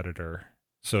copy editor.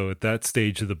 So at that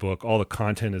stage of the book, all the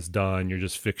content is done. You're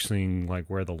just fixing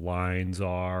where the lines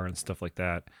are and stuff like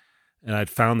that. And I'd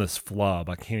found this flub.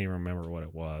 I can't even remember what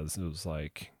it was. It was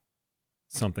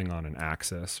something on an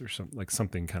axis or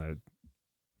something kind of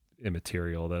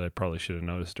immaterial that I probably should have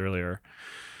noticed earlier.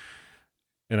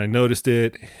 And I noticed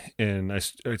it, and I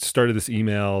started this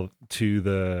email to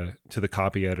the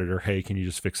copy editor. Hey, can you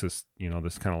just fix this?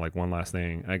 This kind of one last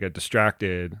thing. I got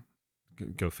distracted.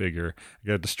 Go figure. I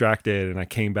got distracted, and I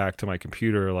came back to my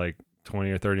computer 20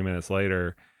 or 30 minutes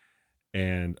later,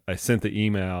 and I sent the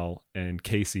email, and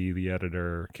Casey, the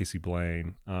editor, Casey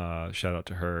Blaine, shout out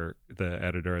to her, the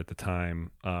editor at the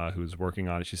time, who was working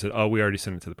on it. She said, "Oh, we already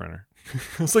sent it to the printer."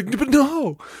 I was like, but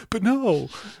no,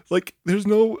 there's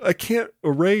no, I can't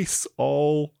erase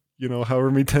all however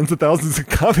many tens of thousands of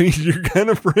copies you're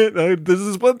gonna print. This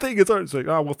is one thing. It's hard. It's like,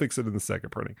 we'll fix it in the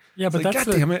second printing. Yeah, but like, that's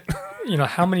God damn it.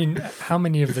 How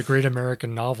many of the great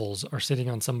American novels are sitting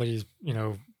on somebody's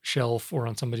shelf or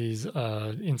on somebody's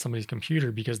in somebody's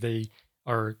computer because they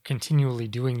are continually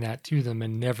doing that to them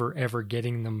and never ever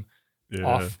getting them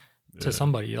off to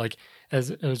somebody. Like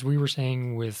as we were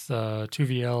saying with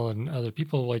 2VL and other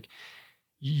people, like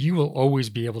you will always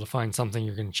be able to find something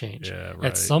you're going to change. Yeah, right.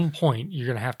 At some point, you're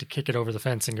going to have to kick it over the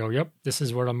fence and go, "Yep, this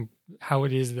is how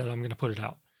it is that I'm going to put it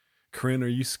out." Corinne, are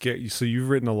you scared? So you've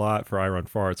written a lot for I Run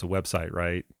Far. It's a website,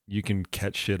 right? You can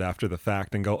catch shit after the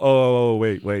fact and go, "Oh,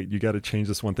 wait, you got to change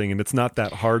this one thing," and it's not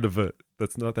that hard of a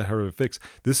fix.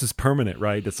 This is permanent,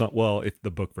 right? It's not. Well, if the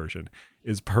book version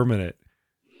is permanent,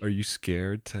 are you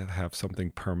scared to have something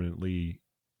permanently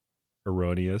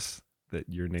erroneous that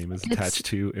your name is attached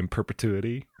to in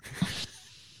perpetuity?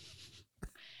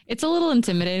 It's a little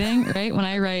intimidating, right? When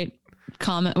I write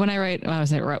comments, when I write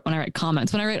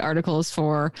articles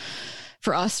for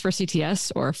us, for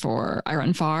CTS or for I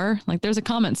Run Far, like there's a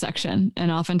comment section.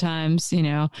 And oftentimes,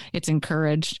 it's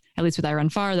encouraged, at least with I Run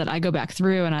Far, that I go back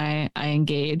through and I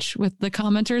engage with the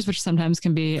commenters, which sometimes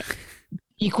can be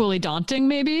equally daunting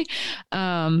maybe.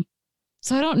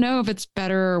 So I don't know if it's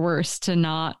better or worse to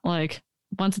not, like,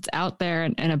 once it's out there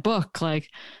in a book, like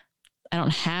I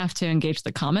don't have to engage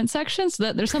the comment section. So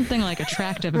that there's something like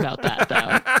attractive about that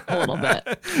though, a little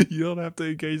bit. You don't have to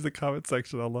engage the comment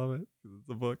section. I love it. It's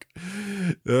a book.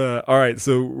 All right.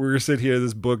 So we're sitting here.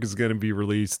 This book is going to be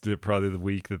released probably the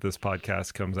week that this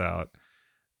podcast comes out.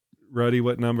 Ruddy,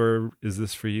 what number is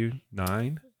this for you?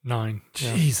 9? 9.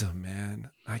 Jeez,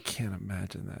 man. I can't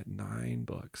imagine that. 9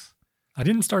 books. I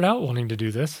didn't start out wanting to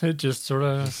do this. It just sort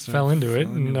of fell into it.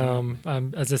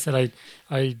 And as I said,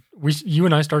 you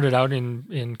and I started out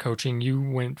in coaching. You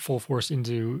went full force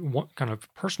into what kind of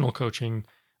personal coaching.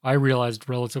 I realized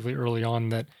relatively early on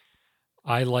that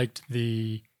I liked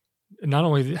not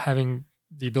only having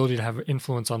the ability to have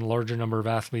influence on a larger number of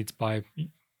athletes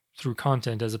through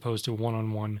content as opposed to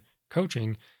one-on-one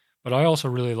coaching, but I also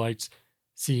really liked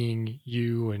seeing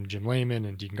you and Jim Lehman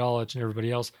and Dean Golich and everybody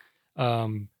else,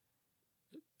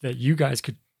 that you guys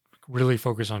could really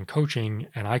focus on coaching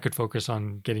and I could focus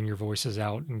on getting your voices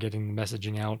out and getting the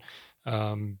messaging out,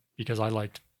 because I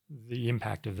liked the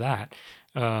impact of that.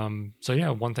 So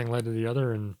yeah, one thing led to the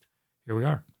other and here we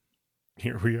are.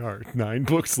 Here we are, 9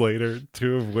 books later,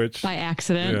 2 of which by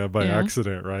accident. Yeah, by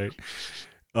accident, right?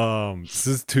 This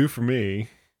is 2 for me.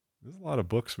 There's a lot of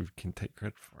books we can take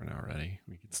credit for now already.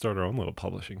 We can start our own little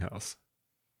publishing house.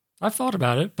 I've thought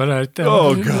about it, but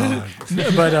oh god!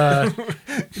 But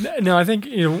no, I think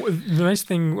the nice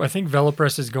thing. I think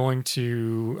VeloPress is going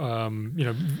to,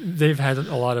 they've had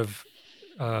a lot of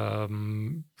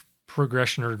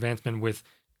progression or advancement with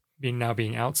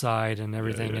being outside and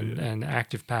everything, and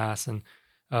Active Pass, and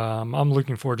I'm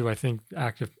looking forward to. I think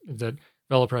that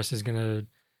VeloPress is going to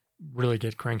really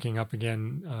get cranking up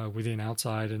again within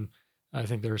outside, and I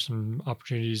think there are some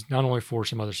opportunities not only for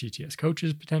some other CTS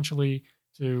coaches potentially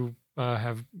to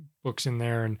have books in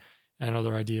there and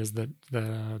other ideas that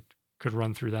could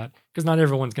run through that, because not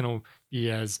everyone's going to be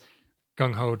as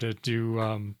gung-ho to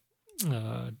do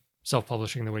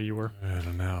self-publishing the way you were. I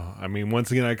don't know. I mean, once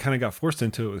again, I kind of got forced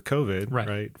into it with COVID,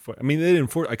 right? I mean, they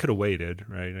didn't I could have waited,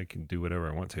 right? I can do whatever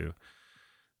I want to,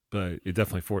 but it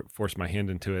definitely forced my hand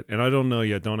into it. And I don't know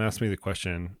yet. Don't ask me the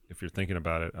question if you're thinking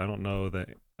about it. I don't know if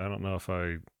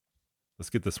let's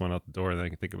get this one out the door and then I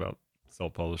can think about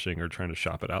self-publishing or trying to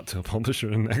shop it out to a publisher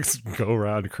the next go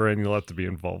around. Corinne, you'll have to be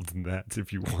involved in that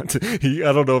if you want to.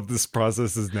 I don't know if this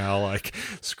process is now like,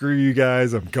 screw you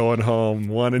guys, I'm going home,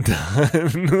 one and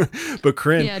done. But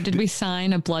Corinne, did we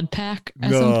sign a blood pack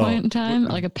at some point in time,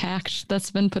 like a pact that's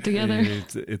been put together?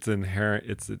 It's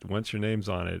inherent. Once your name's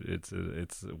on it, it's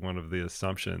one of the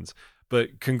assumptions.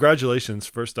 But congratulations,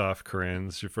 first off, Corinne.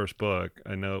 It's your first book.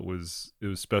 I know it was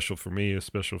special for me. It was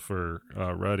special for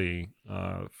Ruddy.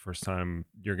 First time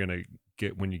you're gonna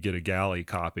get, when you get a galley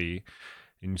copy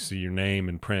and you see your name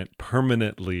in print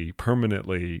permanently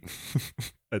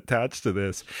attached to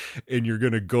this, and you're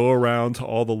gonna go around to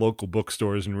all the local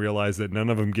bookstores and realize that none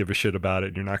of them give a shit about it,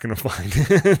 and you're not gonna find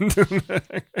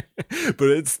it. But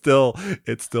it's still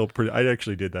pretty. I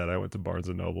actually did that. I went to Barnes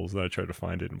and Nobles and I tried to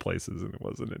find it in places, and it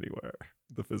wasn't anywhere.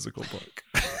 The physical book.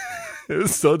 It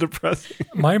was so depressing.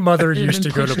 My mother used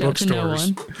to go to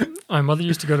bookstores. My mother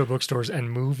used to go to bookstores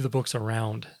and move the books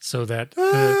around so that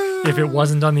if it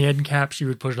wasn't on the end cap, she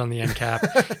would put it on the end cap.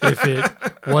 If it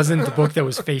wasn't the book that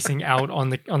was facing out on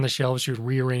the shelves, she would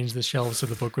rearrange the shelves so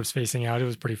the book was facing out. It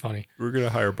was pretty funny. We're gonna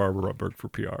hire Barbara Rutberg for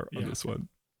PR on this one.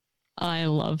 I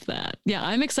love that. Yeah,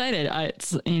 I'm excited.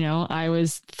 I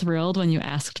was thrilled when you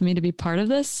asked me to be part of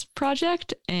this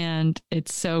project, and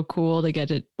it's so cool to get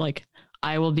to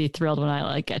I will be thrilled when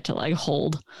I get to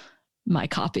hold my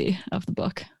copy of the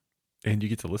book. And you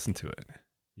get to listen to it.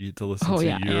 You get to listen to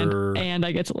your and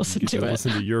I get to listen to it.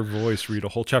 Listen to your voice read a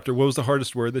whole chapter. What was the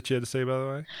hardest word that you had to say, by the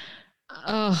way?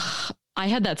 I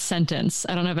had that sentence.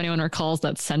 I don't know if anyone recalls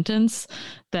that sentence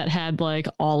that had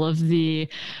all of the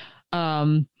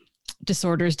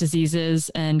disorders, diseases,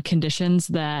 and conditions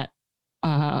that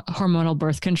hormonal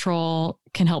birth control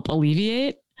can help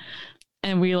alleviate.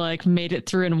 And we made it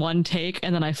through in one take,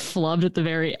 and then I flubbed at the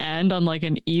very end on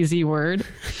an easy word.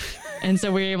 And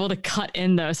so we were able to cut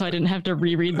in though, so I didn't have to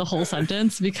reread the whole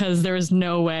sentence because there was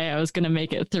no way I was going to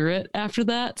make it through it after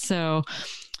that. So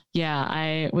yeah,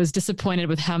 I was disappointed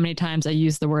with how many times I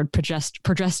used the word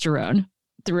progesterone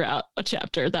throughout a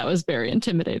chapter. That was very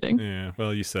intimidating. Yeah,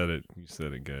 well, you said it. You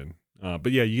said it good.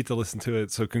 But yeah, you get to listen to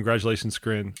it. So congratulations,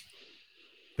 Corinne.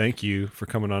 Thank you for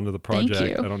coming onto the project.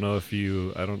 Thank you. I don't know if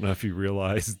you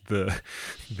realized the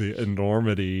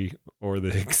enormity or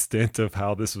the extent of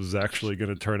how this was actually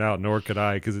going to turn out, nor could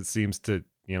I, because it seems to,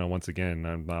 once again,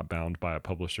 I'm not bound by a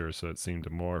publisher, so it seemed to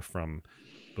morph from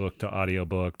book to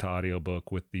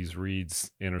audiobook with these reads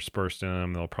interspersed in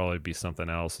them. There'll probably be something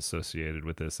else associated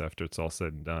with this after it's all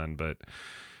said and done, but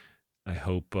I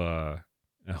hope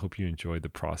you enjoyed the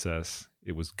process.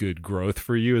 It was good growth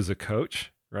for you as a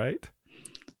coach, right?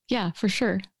 Yeah, for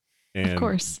sure. And of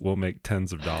course. We'll make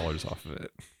tens of dollars off of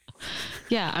it.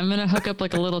 Yeah, I'm going to hook up a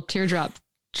little teardrop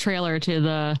trailer to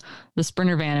the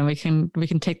Sprinter van, and we can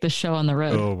take this show on the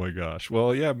road. Oh my gosh.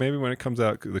 Well, yeah, maybe when it comes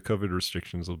out, the COVID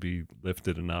restrictions will be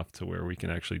lifted enough to where we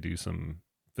can actually do some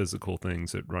physical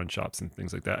things at run shops and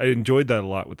things like that. I enjoyed that a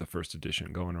lot with the first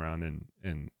edition, going around and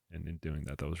doing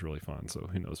that. That was really fun. So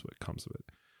who knows what comes of it.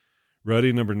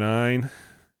 Ready, number 9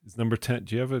 is number 10.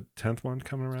 Do you have a 10th one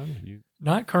coming around?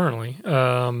 Not currently.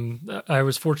 I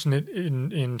was fortunate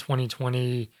in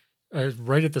 2020,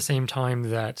 right at the same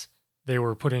time that they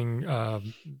were putting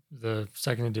the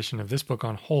second edition of this book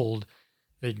on hold.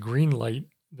 They greenlighted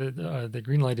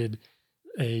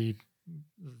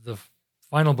the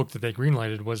final book that they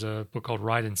greenlighted was a book called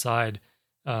Ride Inside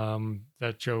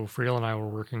that Joe Friel and I were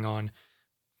working on.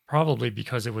 Probably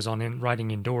because it was on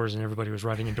riding indoors and everybody was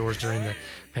riding indoors during the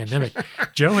pandemic.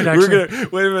 Joe had actually...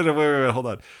 Wait a minute, hold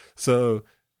on. So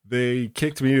they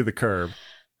kicked me to the curb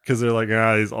because they're like,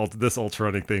 this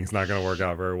ultrarunning thing's not going to work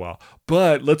out very well.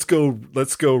 But let's go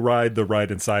ride the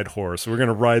Ride Inside horse. We're going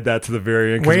to ride that to the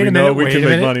very end because we know we can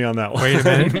make money on that one. Wait a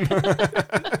minute.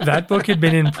 That book had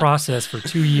been in process for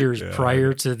 2 years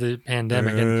prior to the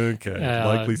pandemic. Okay,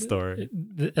 likely story.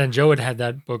 And Joe had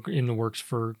that book in the works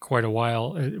for quite a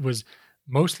while. It was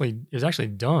actually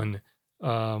done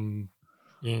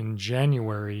in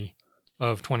January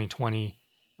of 2020.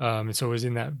 And so it was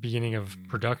in that beginning of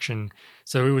production.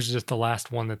 So it was just the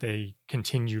last one that they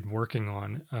continued working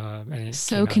on. And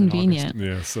so convenient.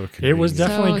 Yeah, so convenient. It was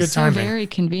definitely good timing. Very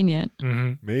convenient.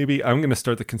 Mm-hmm. Maybe I'm going to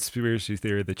start the conspiracy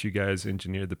theory that you guys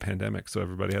engineered the pandemic so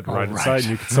everybody had to ride inside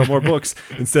and you could sell more books.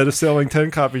 Instead of selling 10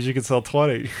 copies, you could sell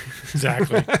 20.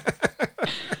 Exactly.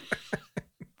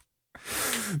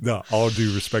 No, all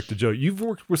due respect to Joe. You've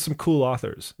worked with some cool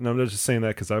authors. And I'm not just saying that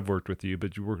because I've worked with you,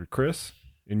 but you worked with Chris.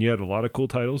 And you had a lot of cool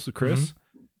titles with Chris. Mm-hmm.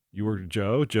 You worked with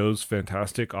Joe. Joe's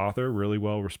fantastic author, really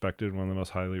well respected, one of the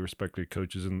most highly respected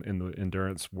coaches in the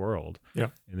endurance world. Yeah.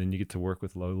 And then you get to work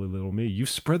with lowly little me. You've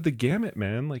spread the gamut,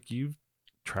 man. You've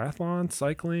triathlon,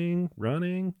 cycling,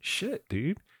 running. Shit,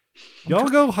 dude. Y'all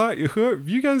go hot. If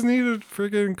you guys need a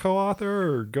freaking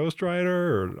co-author or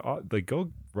ghostwriter or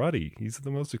go Ruddy. He's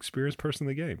the most experienced person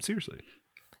in the game. Seriously.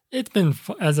 It's been,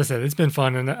 as I said, it's been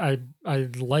fun, and I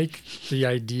like the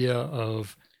idea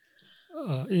of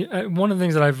one of the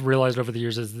things that I've realized over the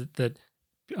years is that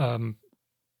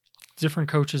different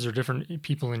coaches or different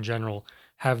people in general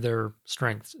have their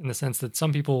strengths in the sense that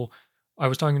some people. I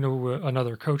was talking to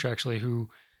another coach actually who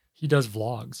he does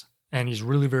vlogs and he's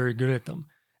really very good at them,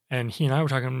 and he and I were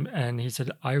talking, and he said,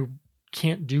 I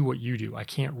can't do what you do. I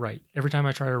can't write. Every time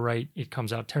I try to write, it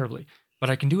comes out terribly, but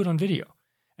I can do it on video.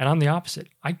 And I'm the opposite.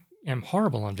 I am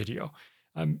horrible on video.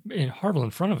 I'm horrible in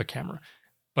front of a camera,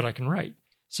 but I can write.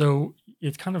 So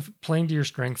it's kind of playing to your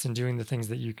strengths and doing the things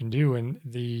that you can do. And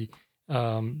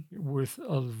with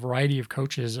a variety of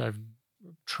coaches I've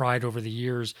tried over the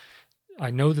years, I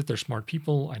know that they're smart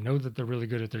people. I know that they're really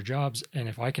good at their jobs. And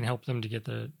if I can help them to get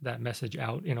that message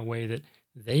out in a way that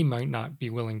they might not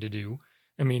be willing to do.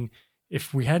 I mean,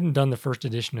 if we hadn't done the first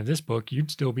edition of this book,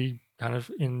 you'd still be kind of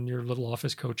in your little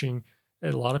office coaching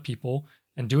a lot of people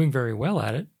and doing very well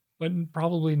at it, but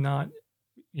probably not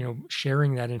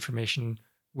sharing that information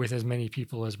with as many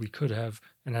people as we could have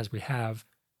and as we have,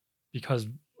 because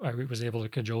I was able to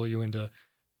cajole you into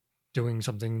doing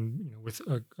something with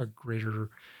a greater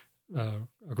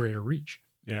reach.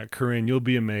 Yeah, Corinne, you'll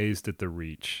be amazed at the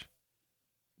reach.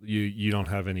 You don't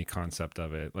have any concept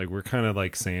of it. Like, we're kind of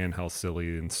like saying how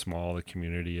silly and small the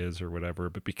community is or whatever,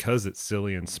 but because it's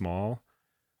silly and small,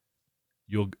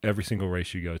 every single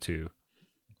race you go to,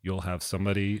 you'll have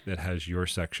somebody that has your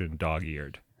section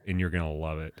dog-eared, and you're gonna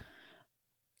love it.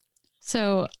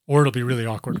 So, or it'll be really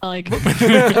awkward.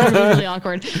 Really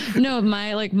awkward. No,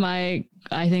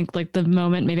 I think like the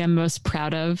moment maybe I'm most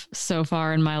proud of so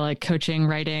far in my like coaching,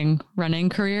 writing, running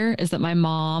career is that my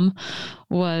mom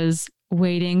was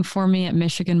waiting for me at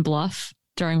Michigan Bluff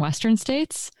during Western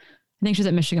States. I think she was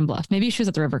at Michigan Bluff. Maybe she was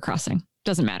at the river crossing.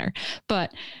 Doesn't matter.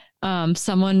 But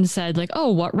someone said like,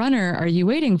 "Oh, what runner are you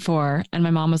waiting for?" And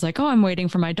my mom was like, "Oh, I'm waiting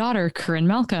for my daughter, Corinne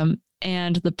Malcolm."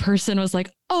 And the person was like,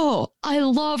 "Oh, I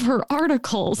love her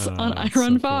articles on I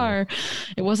Run Far." Cool.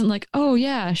 It wasn't like, "Oh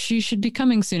yeah, she should be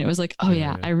coming soon." It was like, "Oh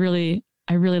yeah, I really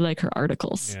like her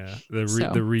articles." Yeah, the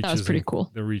reach is pretty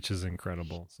cool. The reach is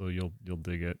incredible, so you'll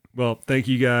dig it. Well, thank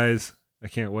you guys. I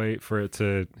can't wait for it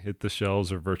to hit the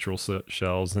shelves or virtual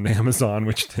shelves in Amazon,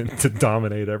 which tend to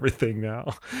dominate everything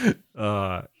now.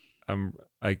 Like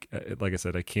I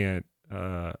said, I can't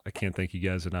thank you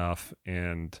guys enough,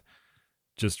 and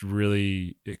just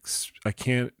really I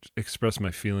can't express my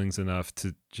feelings enough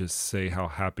to just say how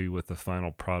happy with the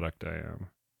final product I am.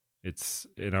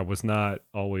 And I was not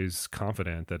always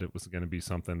confident that it was going to be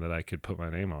something that I could put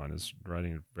my name on, as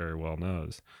writing very well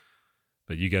knows.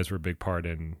 But you guys were a big part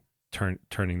in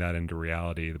turning that into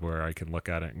reality, where I can look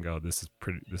at it and go, this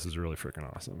is really freaking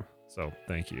awesome. So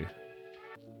thank you.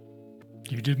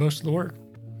 You did most of the work.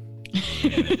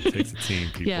 It takes a team,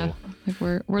 people. Yeah,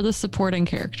 like we're the supporting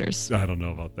characters. I don't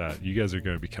know about that. You guys are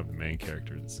going to become the main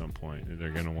characters at some point.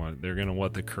 They're going to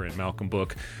want the Corinne Malcolm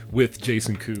book with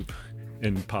Jason Koop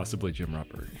and possibly Jim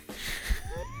Rupper.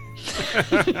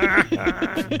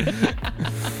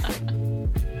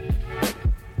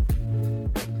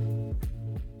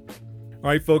 All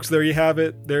right, folks, there you have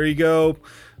it. There you go.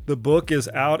 The book is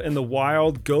out in the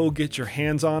wild. Go get your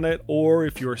hands on it, or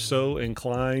if you're so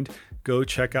inclined, go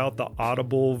check out the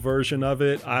Audible version of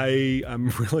it. I'm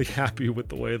really happy with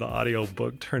the way the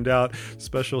audiobook turned out.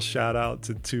 Special shout out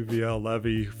to Tuviel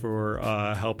Levy for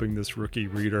helping this rookie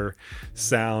reader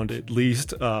sound at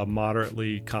least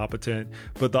moderately competent.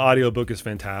 But the audiobook is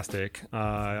fantastic.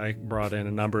 I brought in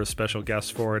a number of special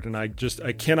guests for it, and I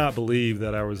cannot believe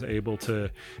that I was able to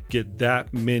get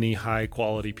that many high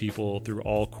quality people through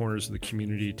all corners of the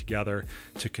community together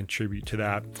to contribute to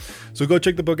that. So go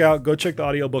check the book out, go check the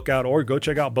audiobook out, or go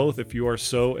check out both if you are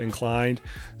so inclined.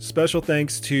 Special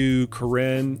thanks to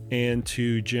Corinne and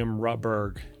to Jim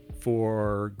Rutberg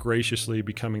for graciously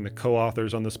becoming the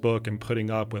co-authors on this book and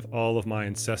putting up with all of my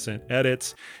incessant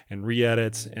edits and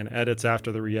re-edits and edits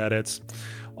after the re-edits.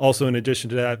 Also, in addition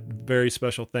to that, very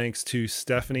special thanks to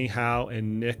Stephanie Howe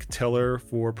and Nick Tiller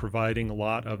for providing a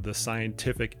lot of the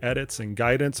scientific edits and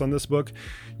guidance on this book.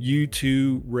 You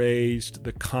two raised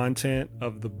the content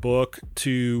of the book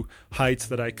to heights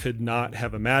that I could not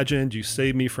have imagined. You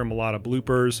saved me from a lot of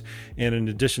bloopers. And in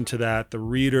addition to that, the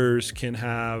readers can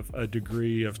have a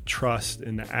degree of trust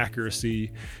in the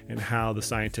accuracy and how the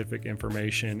scientific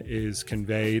information is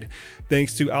conveyed.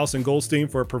 Thanks to Alison Goldstein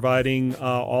for providing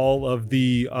all of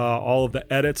the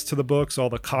edits to the books, all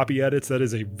the copy edits. That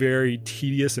is a very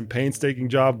tedious and painstaking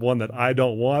job, one that I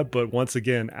don't want. But once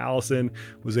again, Alison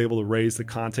was able to raise the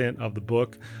content of the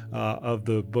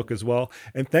book as well.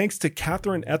 And thanks to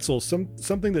Catherine Etzel,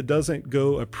 something that doesn't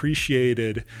go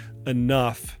appreciated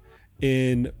enough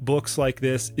in books like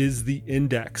this is the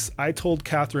index. I told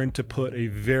Catherine to put a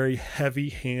very heavy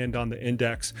hand on the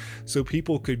index so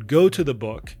people could go to the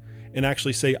book and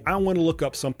actually say, I want to look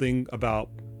up something about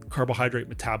carbohydrate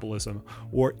metabolism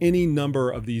or any number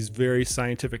of these very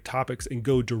scientific topics and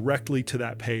go directly to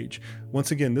that page. Once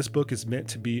again, this book is meant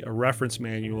to be a reference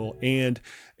manual, and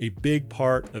a big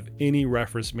part of any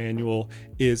reference manual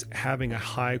is having a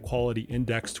high quality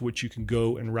index to which you can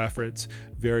go and reference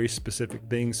very specific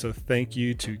things. So thank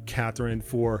you to Catherine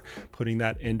for putting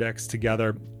that index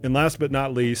together. And last but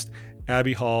not least,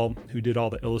 Abby Hall, who did all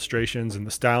the illustrations and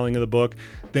the styling of the book.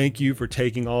 Thank you for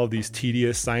taking all of these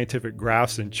tedious scientific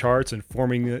graphs and charts and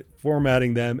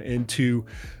formatting them into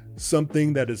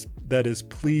something that is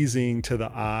pleasing to the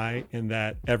eye and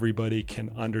that everybody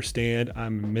can understand.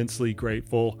 I'm immensely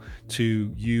grateful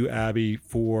to you, Abby,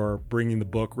 for bringing the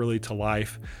book really to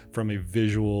life from a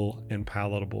visual and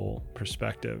palatable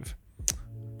perspective.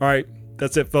 All right.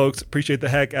 That's it, folks. Appreciate the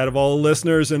heck out of all the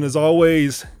listeners. And as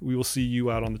always, we will see you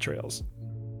out on the trails.